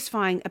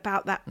satisfying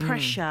about that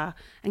pressure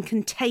and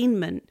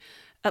containment.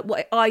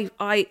 What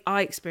I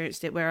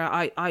experienced it, where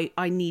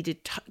I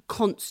needed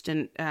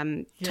constant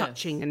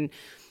touching, and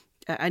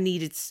I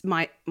needed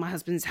my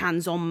husband's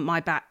hands on my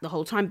back the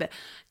whole time. But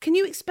can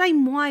you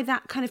explain why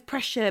that kind of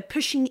pressure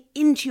pushing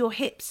into your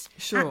hips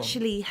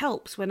actually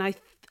helps, when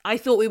I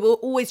thought we were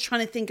always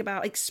trying to think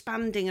about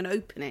expanding and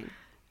opening?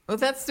 Well,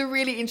 that's the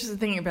really interesting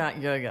thing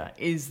about yoga,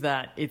 is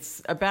that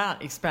it's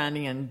about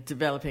expanding and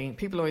developing.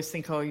 People always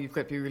think, you've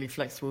got to be really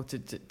flexible to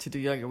do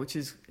yoga, which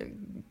is,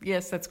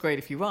 yes, that's great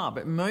if you are,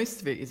 but most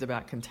of it is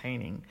about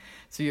containing.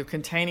 So you're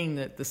containing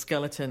the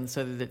skeleton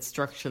so that it's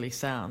structurally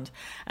sound.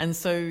 And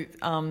so,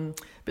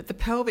 but the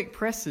pelvic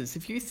presses,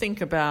 if you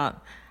think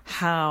about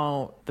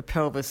how the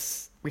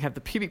pelvis, we have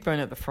the pubic bone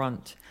at the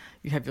front,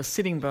 you have your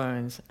sitting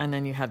bones, and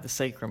then you have the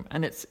sacrum.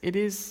 And it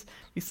is,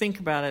 you think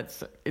about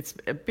it, it's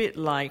a bit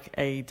like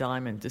a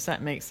diamond. Does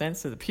that make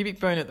sense? So the pubic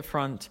bone at the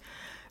front,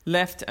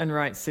 left and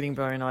right sitting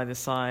bone either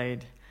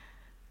side,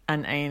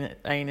 and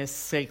anus,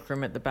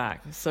 sacrum at the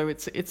back. So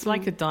it's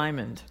like a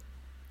diamond.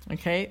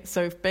 Okay?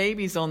 So if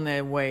baby's on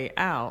their way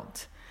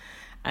out,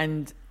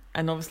 and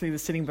obviously the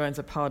sitting bones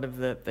are part of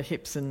the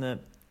hips and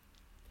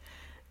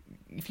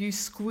if you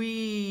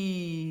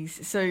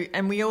squeeze,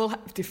 and we all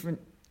have different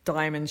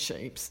diamond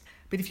shapes,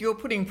 but if you're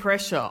putting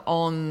pressure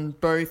on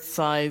both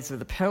sides of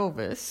the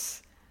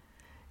pelvis,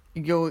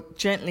 you're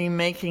gently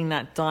making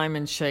that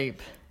diamond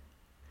shape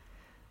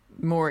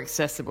more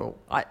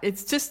accessible.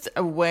 It's just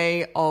a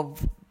way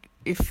of,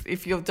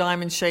 if your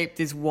diamond shaped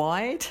is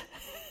wide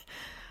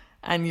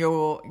and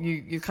you're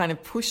kind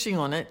of pushing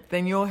on it,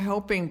 then you're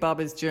helping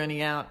Bubba's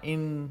journey out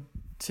in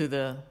to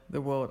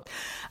the world.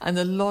 And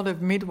a lot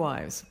of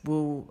midwives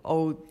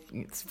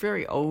it's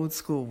very old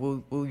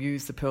school, will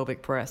use the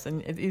pelvic press,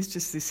 and it is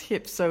just this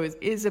hip. So it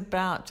is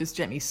about just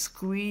gently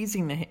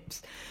squeezing the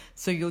hips.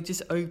 So you're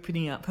just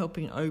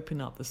helping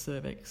open up the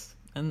cervix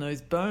and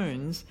those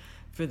bones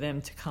for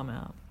them to come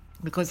out.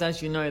 Because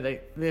as you know,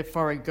 their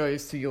forehead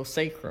goes to your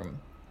sacrum,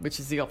 which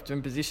is the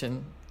optimum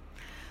position.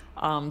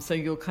 So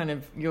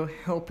you're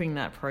helping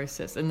that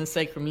process, and the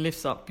sacrum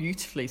lifts up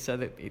beautifully so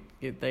that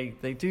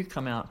they do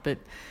come out. But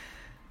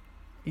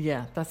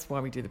yeah, that's why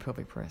we do the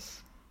pelvic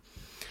press.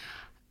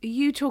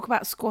 You talk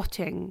about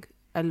squatting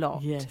a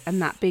lot, yes,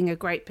 and that being a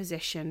great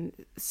position,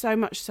 so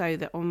much so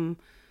that on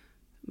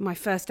my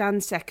first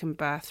and second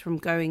birth, from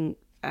going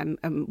and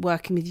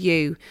working with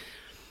you,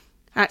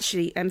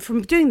 actually, and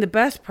from doing the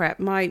birth prep,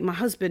 my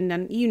husband,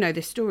 and you know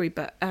this story,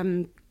 but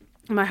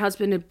my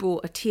husband had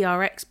bought a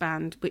TRX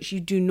band, which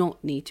you do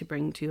not need to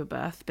bring to your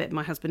birth, but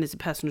my husband is a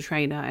personal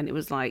trainer, and it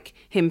was like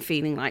him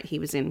feeling like he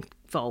was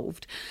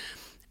involved.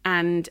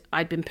 And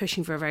I'd been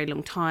pushing for a very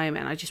long time,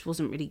 and I just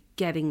wasn't really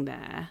getting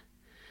there.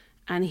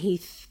 And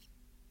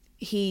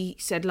he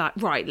said, like,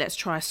 right, let's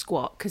try a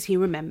squat, because he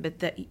remembered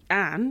that,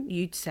 Anne,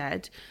 you'd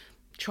said,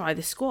 try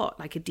the squat,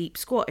 like a deep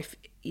squat, if,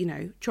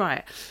 try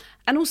it.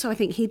 And also I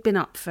think he'd been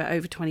up for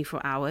over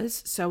 24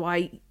 hours, so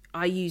I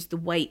used the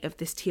weight of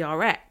this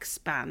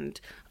TRX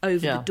band over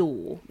the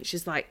door, which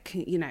is like,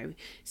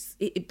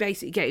 it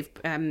basically gave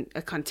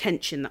a kind of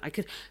tension that I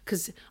could,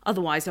 because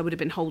otherwise I would have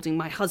been holding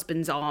my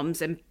husband's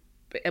arms, and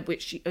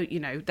which,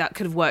 that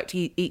could have worked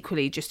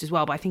equally just as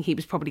well. But I think he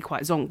was probably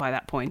quite zonked by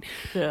that point.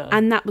 Yeah.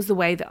 And that was the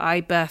way that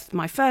I birthed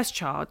my first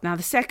child. Now,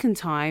 the second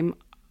time,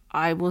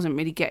 I wasn't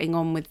really getting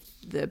on with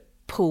the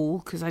pull,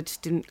 because it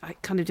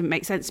kind of didn't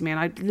make sense to me. And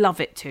I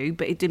love it too,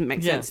 but it didn't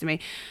make sense to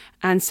me.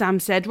 And Sam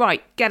said,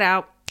 right, get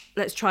out.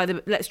 Let's try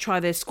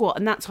the squat.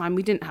 And that time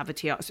we didn't have a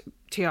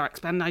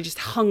TRX band, and I just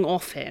hung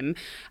off him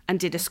and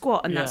did a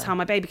squat, and that's how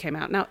my baby came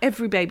out. Now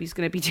every baby's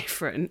going to be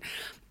different,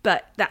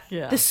 but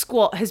the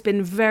squat has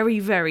been very,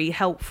 very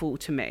helpful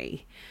to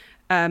me.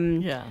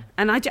 And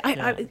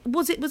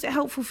was it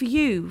helpful for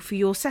you for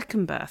your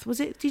second birth?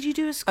 Did you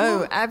do a squat?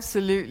 Oh,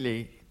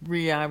 absolutely.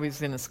 I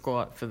was in a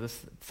squat for the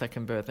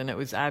second birth, and it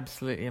was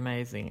absolutely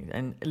amazing.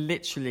 And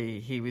literally,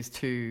 he was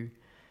two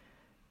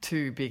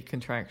big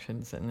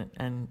contractions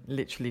and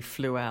literally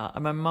flew out.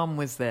 And my mum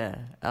was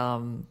there.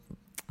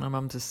 My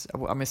mum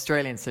I'm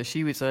Australian, so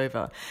she was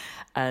over.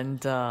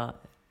 And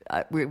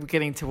we were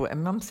getting to it.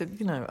 And Mum said,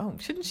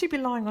 shouldn't she be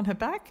lying on her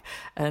back?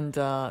 And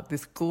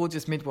this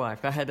gorgeous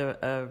midwife, I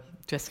had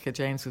Jessica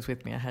James was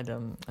with me. I had,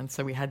 and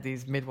so we had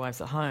these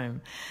midwives at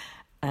home.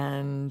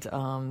 And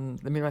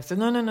the midwife said,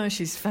 no,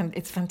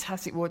 it's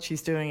fantastic what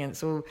she's doing.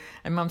 And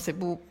and Mum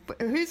said, well,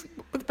 who's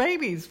with the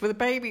babies? With the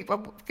baby,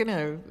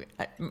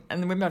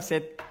 And the midwife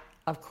said,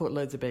 I've caught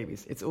loads of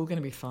babies. It's all going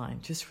to be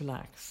fine. Just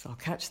relax. I'll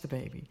catch the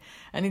baby.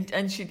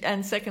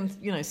 And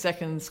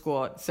second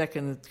squat,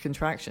 second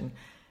contraction,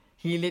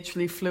 he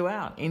literally flew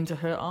out into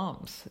her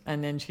arms,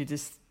 and then she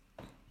just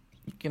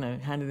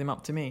handed them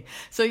up to me.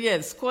 So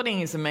the squatting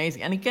is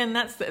amazing. And again,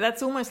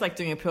 that's almost like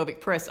doing a pelvic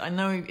press. I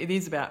know it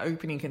is about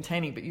opening,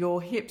 containing, but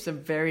your hips are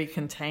very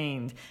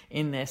contained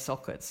in their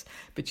sockets.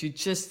 But you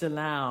just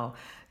allow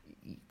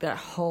that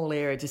whole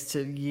area just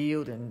to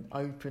yield and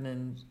open,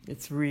 and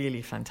it's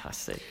really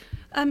fantastic.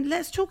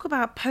 Let's talk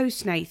about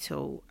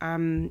postnatal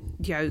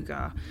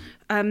yoga.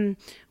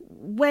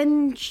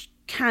 When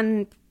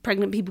can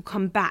pregnant people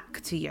come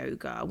back to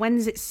yoga? When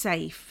is it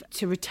safe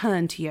to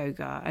return to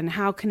yoga, and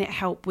how can it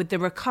help with the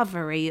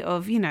recovery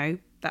of,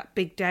 that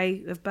big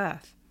day of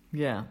birth?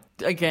 Yeah.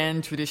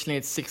 Again, traditionally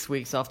it's 6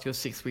 weeks after your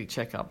 6-week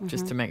checkup,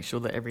 just to make sure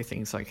that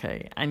everything's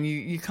okay. And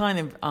you kind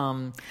of,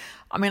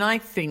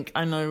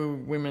 I know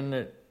women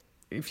that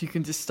if you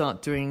can just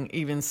start doing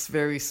even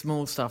very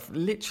small stuff,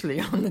 literally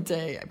on the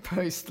day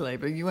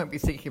post-labour, you won't be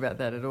thinking about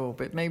that at all.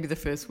 But maybe the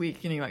first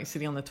week, you're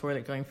sitting on the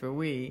toilet going for a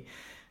wee,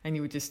 and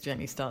you would just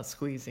gently start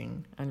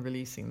squeezing and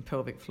releasing the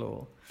pelvic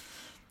floor.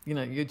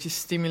 You're just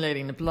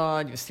stimulating the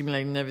blood, you're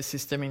stimulating the nervous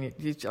system.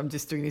 I'm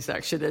just doing this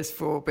action as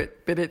for, but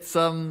it's,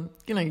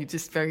 you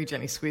just very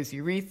gently squeeze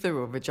urethra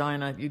or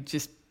vagina. You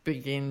just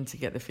begin to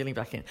get the feeling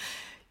back in.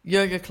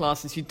 Yoga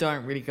classes, you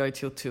don't really go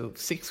till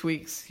 6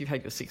 weeks. You've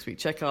had your 6-week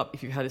checkup.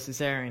 If you've had a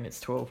cesarean,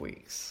 it's 12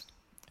 weeks,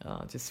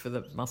 just for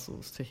the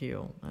muscles to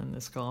heal and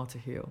the scar to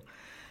heal.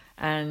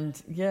 And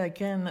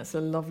again, that's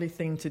a lovely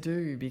thing to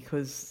do,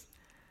 because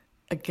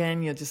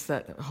again, you're just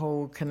that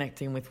whole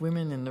connecting with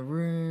women in the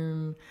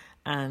room,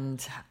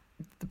 and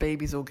the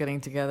baby's all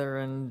getting together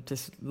and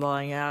just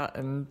lying out.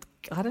 And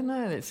I don't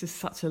know, it's just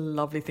such a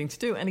lovely thing to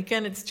do. And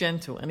again, it's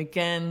gentle. And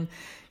again,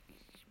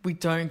 we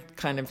don't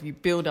you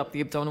build up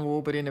the abdominal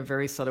wall, but in a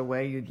very subtle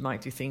way. You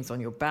might do things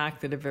on your back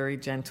that are very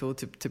gentle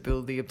to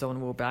build the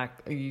abdominal wall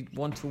back. You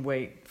want to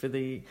wait for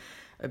the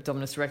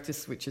abdominis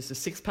rectus, which is a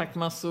six-pack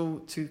muscle,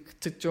 to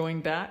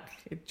join back.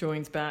 It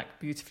joins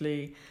back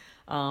beautifully.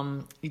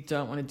 You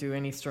don't want to do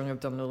any strong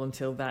abdominal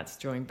until that's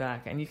joined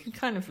back. And you can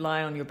kind of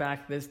lie on your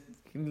back. You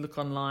can look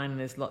online, and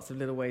there's lots of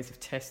little ways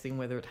of testing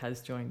whether it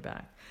has joined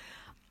back.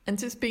 And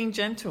just being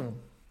gentle.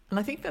 And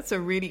I think that's a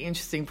really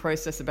interesting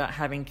process about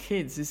having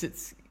kids,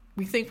 is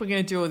we think we're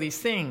going to do all these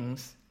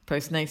things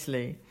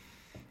postnatally,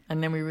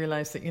 and then we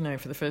realise that,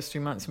 for the first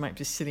 3 months, you might be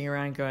just sitting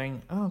around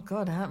going, oh,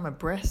 God, how are my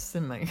breasts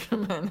and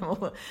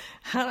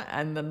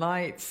and the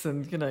nights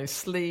and,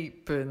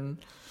 sleep and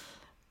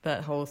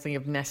that whole thing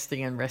of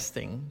nesting and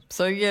resting.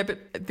 So, yeah,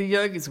 but the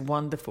yoga is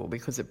wonderful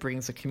because it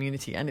brings a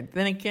community. And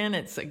then again,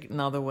 it's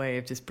another way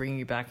of just bringing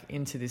you back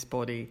into this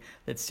body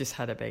that's just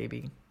had a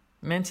baby,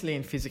 mentally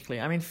and physically.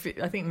 I mean,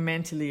 I think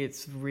mentally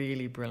it's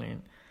really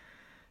brilliant.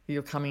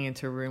 You're coming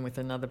into a room with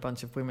another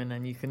bunch of women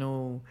and you can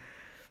all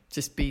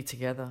just be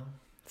together.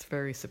 It's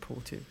very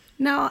supportive.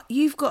 Now,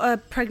 you've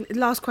got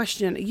last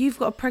question. You've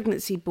got a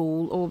pregnancy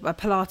ball or a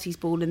Pilates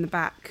ball in the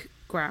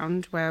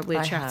background where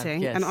we're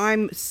chatting, yes. and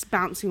I'm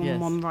bouncing on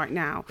one right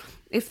now.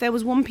 If there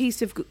was one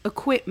piece of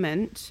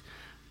equipment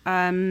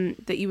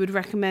that you would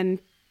recommend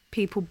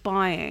people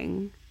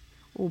buying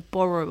or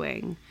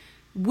borrowing,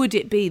 would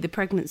it be the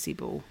pregnancy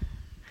ball?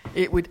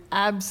 It would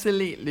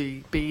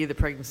absolutely be the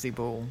pregnancy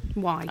ball.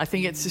 Why? I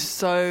think it's just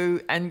so,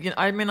 and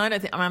I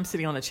don't think I'm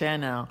sitting on a chair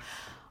now.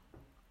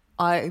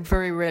 I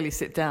very rarely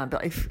sit down,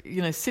 but if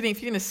you're going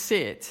to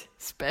sit,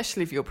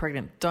 especially if you're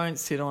pregnant, don't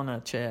sit on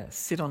a chair,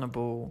 sit on a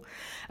ball.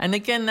 And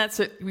again,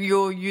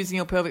 you're using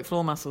your pelvic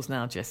floor muscles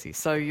now, Jessie.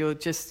 So you're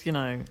just,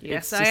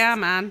 Yes, I am,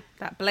 man.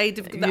 That blade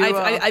of,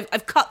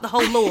 I've cut the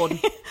whole lawn.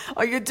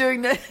 Oh, you're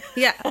doing that?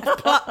 Yeah, I've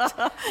plucked.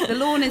 The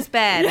lawn is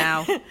bare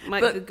now.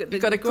 You've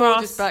got a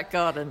gorgeous back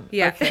garden.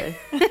 Yeah. Okay.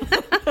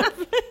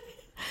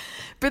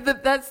 But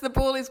the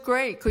ball is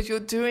great because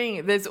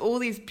there's all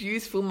these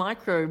beautiful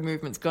micro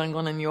movements going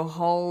on in your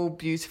whole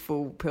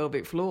beautiful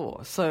pelvic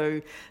floor.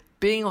 So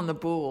being on the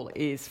ball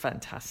is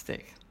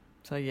fantastic.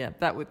 So yeah,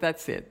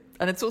 that's it.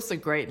 And it's also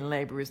great in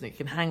labour, isn't it? You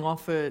can hang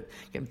off it,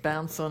 you can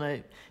bounce on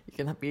it, you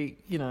can be,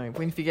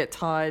 if you get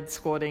tired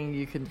squatting,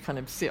 you can kind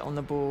of sit on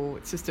the ball.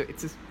 It's a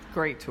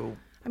great tool.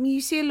 I mean,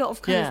 you see a lot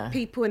of of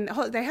people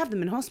they have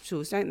them in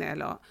hospitals, don't they, a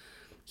lot?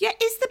 Yeah,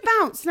 is the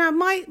bounce. Now,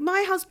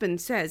 my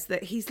husband says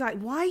that he's like,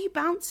 why are you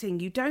bouncing?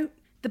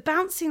 The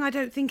bouncing I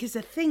don't think is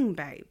a thing,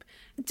 babe.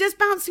 Does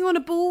bouncing on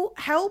a ball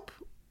help?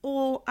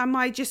 Or am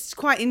I just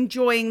quite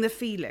enjoying the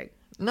feeling?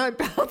 No,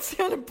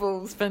 bouncing on a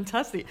ball is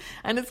fantastic.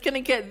 And it's going to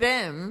get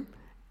them,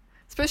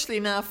 especially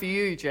now for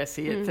you,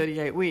 Jessie, at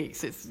 38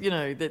 weeks, it's,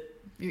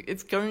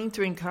 it's going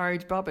to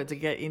encourage Bubba to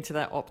get into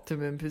that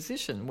optimum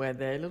position where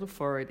their little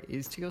forehead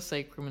is to your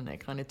sacrum and they're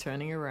kind of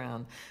turning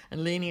around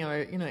and leaning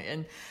over,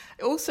 and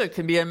it also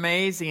can be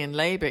amazing in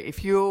labour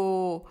if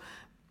you're,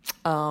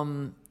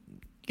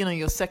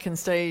 your second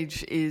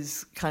stage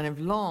is kind of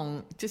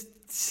long, just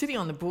sitting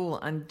on the ball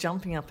and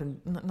jumping up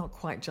and not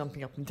quite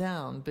jumping up and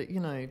down, but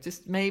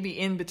just maybe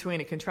in between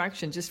a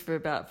contraction, just for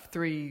about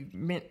 3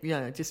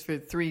 minutes, just for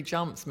 3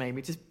 jumps,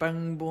 maybe just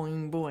boing,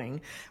 boing, boing,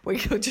 where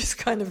you're just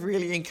kind of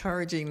really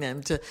encouraging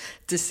them to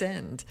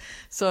descend.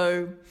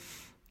 So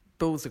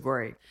balls are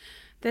great.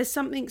 There's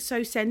something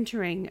so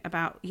centering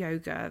about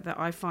yoga that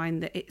I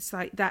find that it's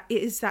like that.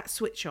 It is that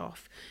switch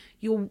off.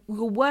 You're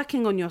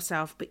working on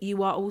yourself, but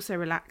you are also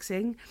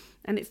relaxing,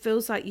 and it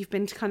feels like you've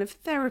been to kind of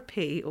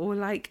therapy or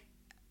like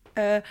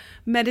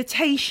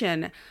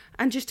meditation,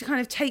 and just to kind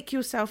of take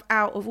yourself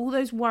out of all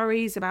those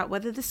worries about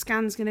whether the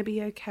scan's going to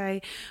be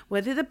okay,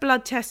 whether the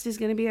blood test is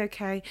going to be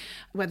okay,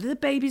 whether the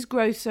baby's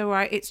growth's all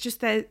right. It's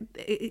just that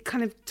it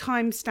kind of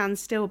time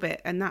stands still a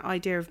bit, and that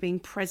idea of being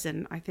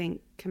present, I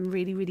think, can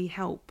really, really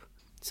help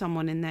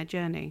someone in their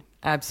journey.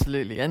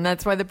 Absolutely. And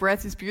that's why the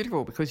breath is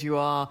beautiful, because you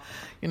are,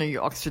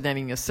 you're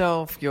oxygenating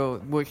yourself, you're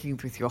working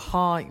with your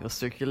heart, your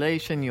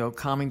circulation, you're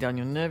calming down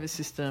your nervous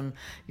system,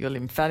 your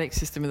lymphatic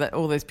system,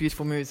 all those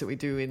beautiful moves that we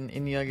do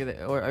in yoga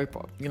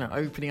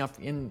opening up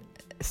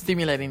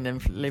stimulating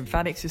the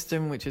lymphatic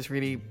system, which is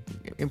really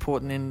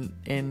important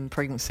in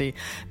pregnancy.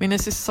 I mean,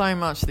 there's just so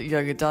much that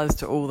yoga does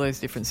to all those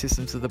different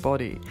systems of the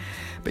body.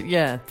 But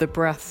yeah, the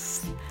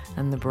breaths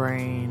and the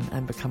brain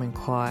and becoming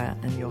quiet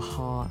and your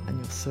heart and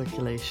your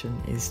circulation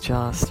is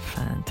just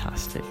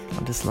fantastic.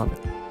 I just love it.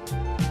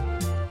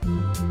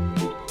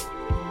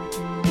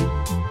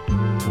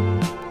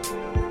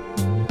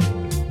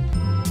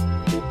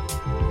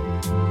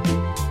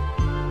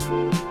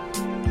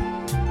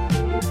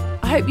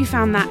 I hope you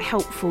found that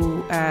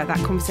helpful, that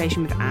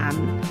conversation with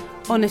Anne.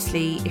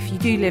 Honestly, if you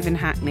do live in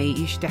Hackney,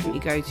 you should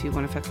definitely go to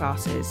one of her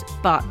classes.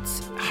 But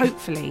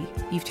hopefully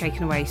you've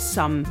taken away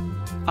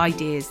some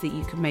ideas that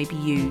you could maybe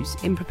use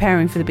in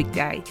preparing for the big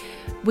day.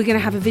 We're going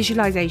to have a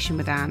visualisation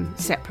with Anne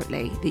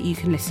separately that you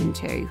can listen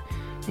to.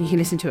 And you can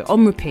listen to it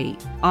on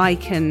repeat. I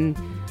can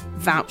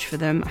vouch for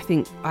them.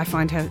 I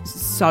find her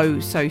so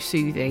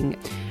soothing.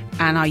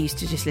 And I used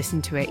to just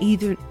listen to it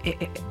either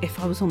if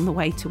I was on the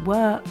way to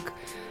work,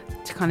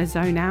 to kind of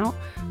zone out,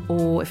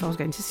 or if I was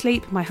going to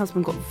sleep. My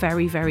husband got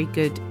very, very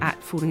good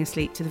at falling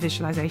asleep to the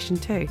visualization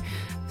too.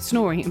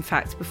 Snoring, in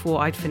fact,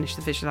 before I'd finished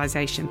the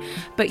visualization.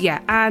 But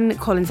yeah, and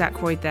Colin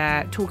Ackroyd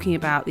there talking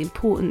about the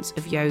importance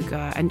of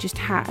yoga and just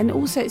how, and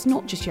also it's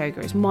not just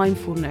yoga, it's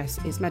mindfulness,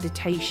 it's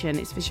meditation,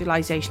 it's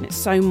visualization, it's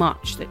so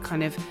much that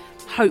kind of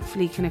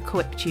hopefully can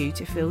equip you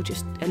to feel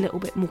just a little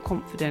bit more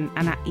confident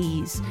and at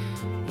ease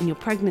in your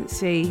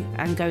pregnancy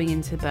and going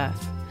into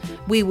birth.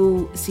 We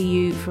will see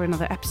you for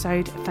another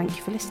episode. Thank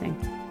you for listening.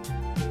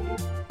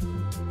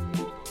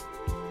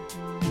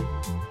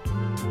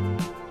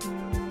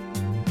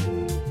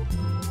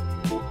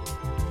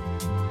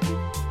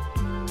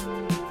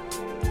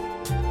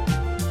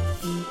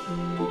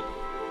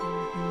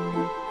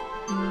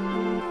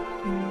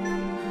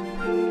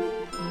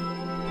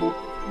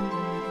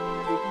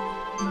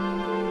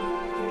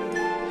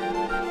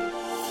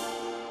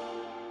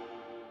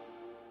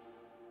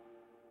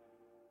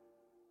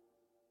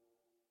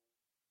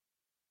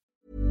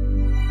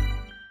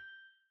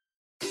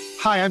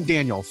 Hi, I'm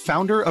Daniel,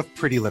 founder of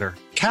Pretty Litter.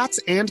 Cats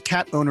and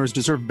cat owners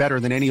deserve better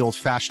than any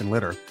old-fashioned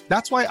litter.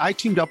 That's why I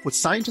teamed up with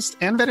scientists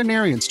and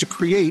veterinarians to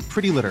create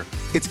Pretty Litter.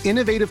 Its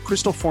innovative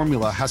crystal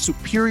formula has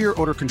superior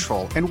odor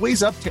control and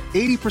weighs up to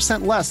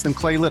 80% less than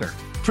clay litter.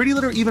 Pretty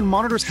Litter even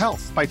monitors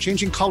health by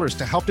changing colors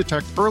to help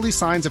detect early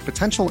signs of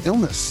potential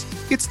illness.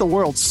 It's the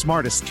world's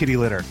smartest kitty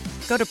litter.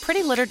 Go to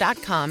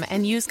prettylitter.com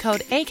and use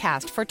code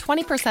ACAST for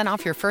 20%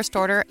 off your first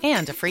order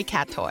and a free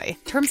cat toy.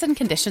 Terms and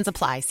conditions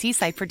apply. See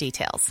site for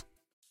details.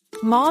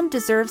 Mom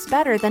deserves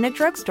better than a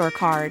drugstore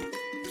card.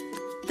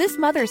 This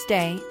Mother's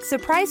Day,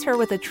 surprise her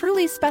with a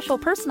truly special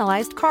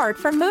personalized card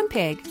from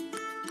Moonpig.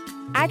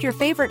 Add your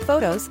favorite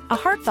photos, a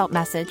heartfelt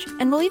message,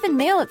 and we'll even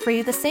mail it for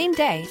you the same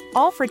day,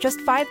 all for just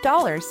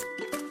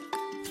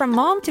 $5. From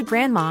mom to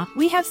grandma,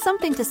 we have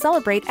something to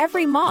celebrate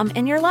every mom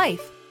in your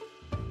life.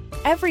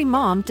 Every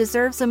mom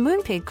deserves a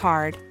Moonpig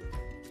card.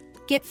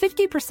 Get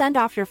 50%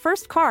 off your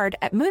first card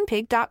at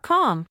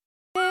Moonpig.com.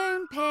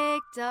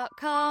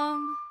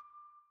 Moonpig.com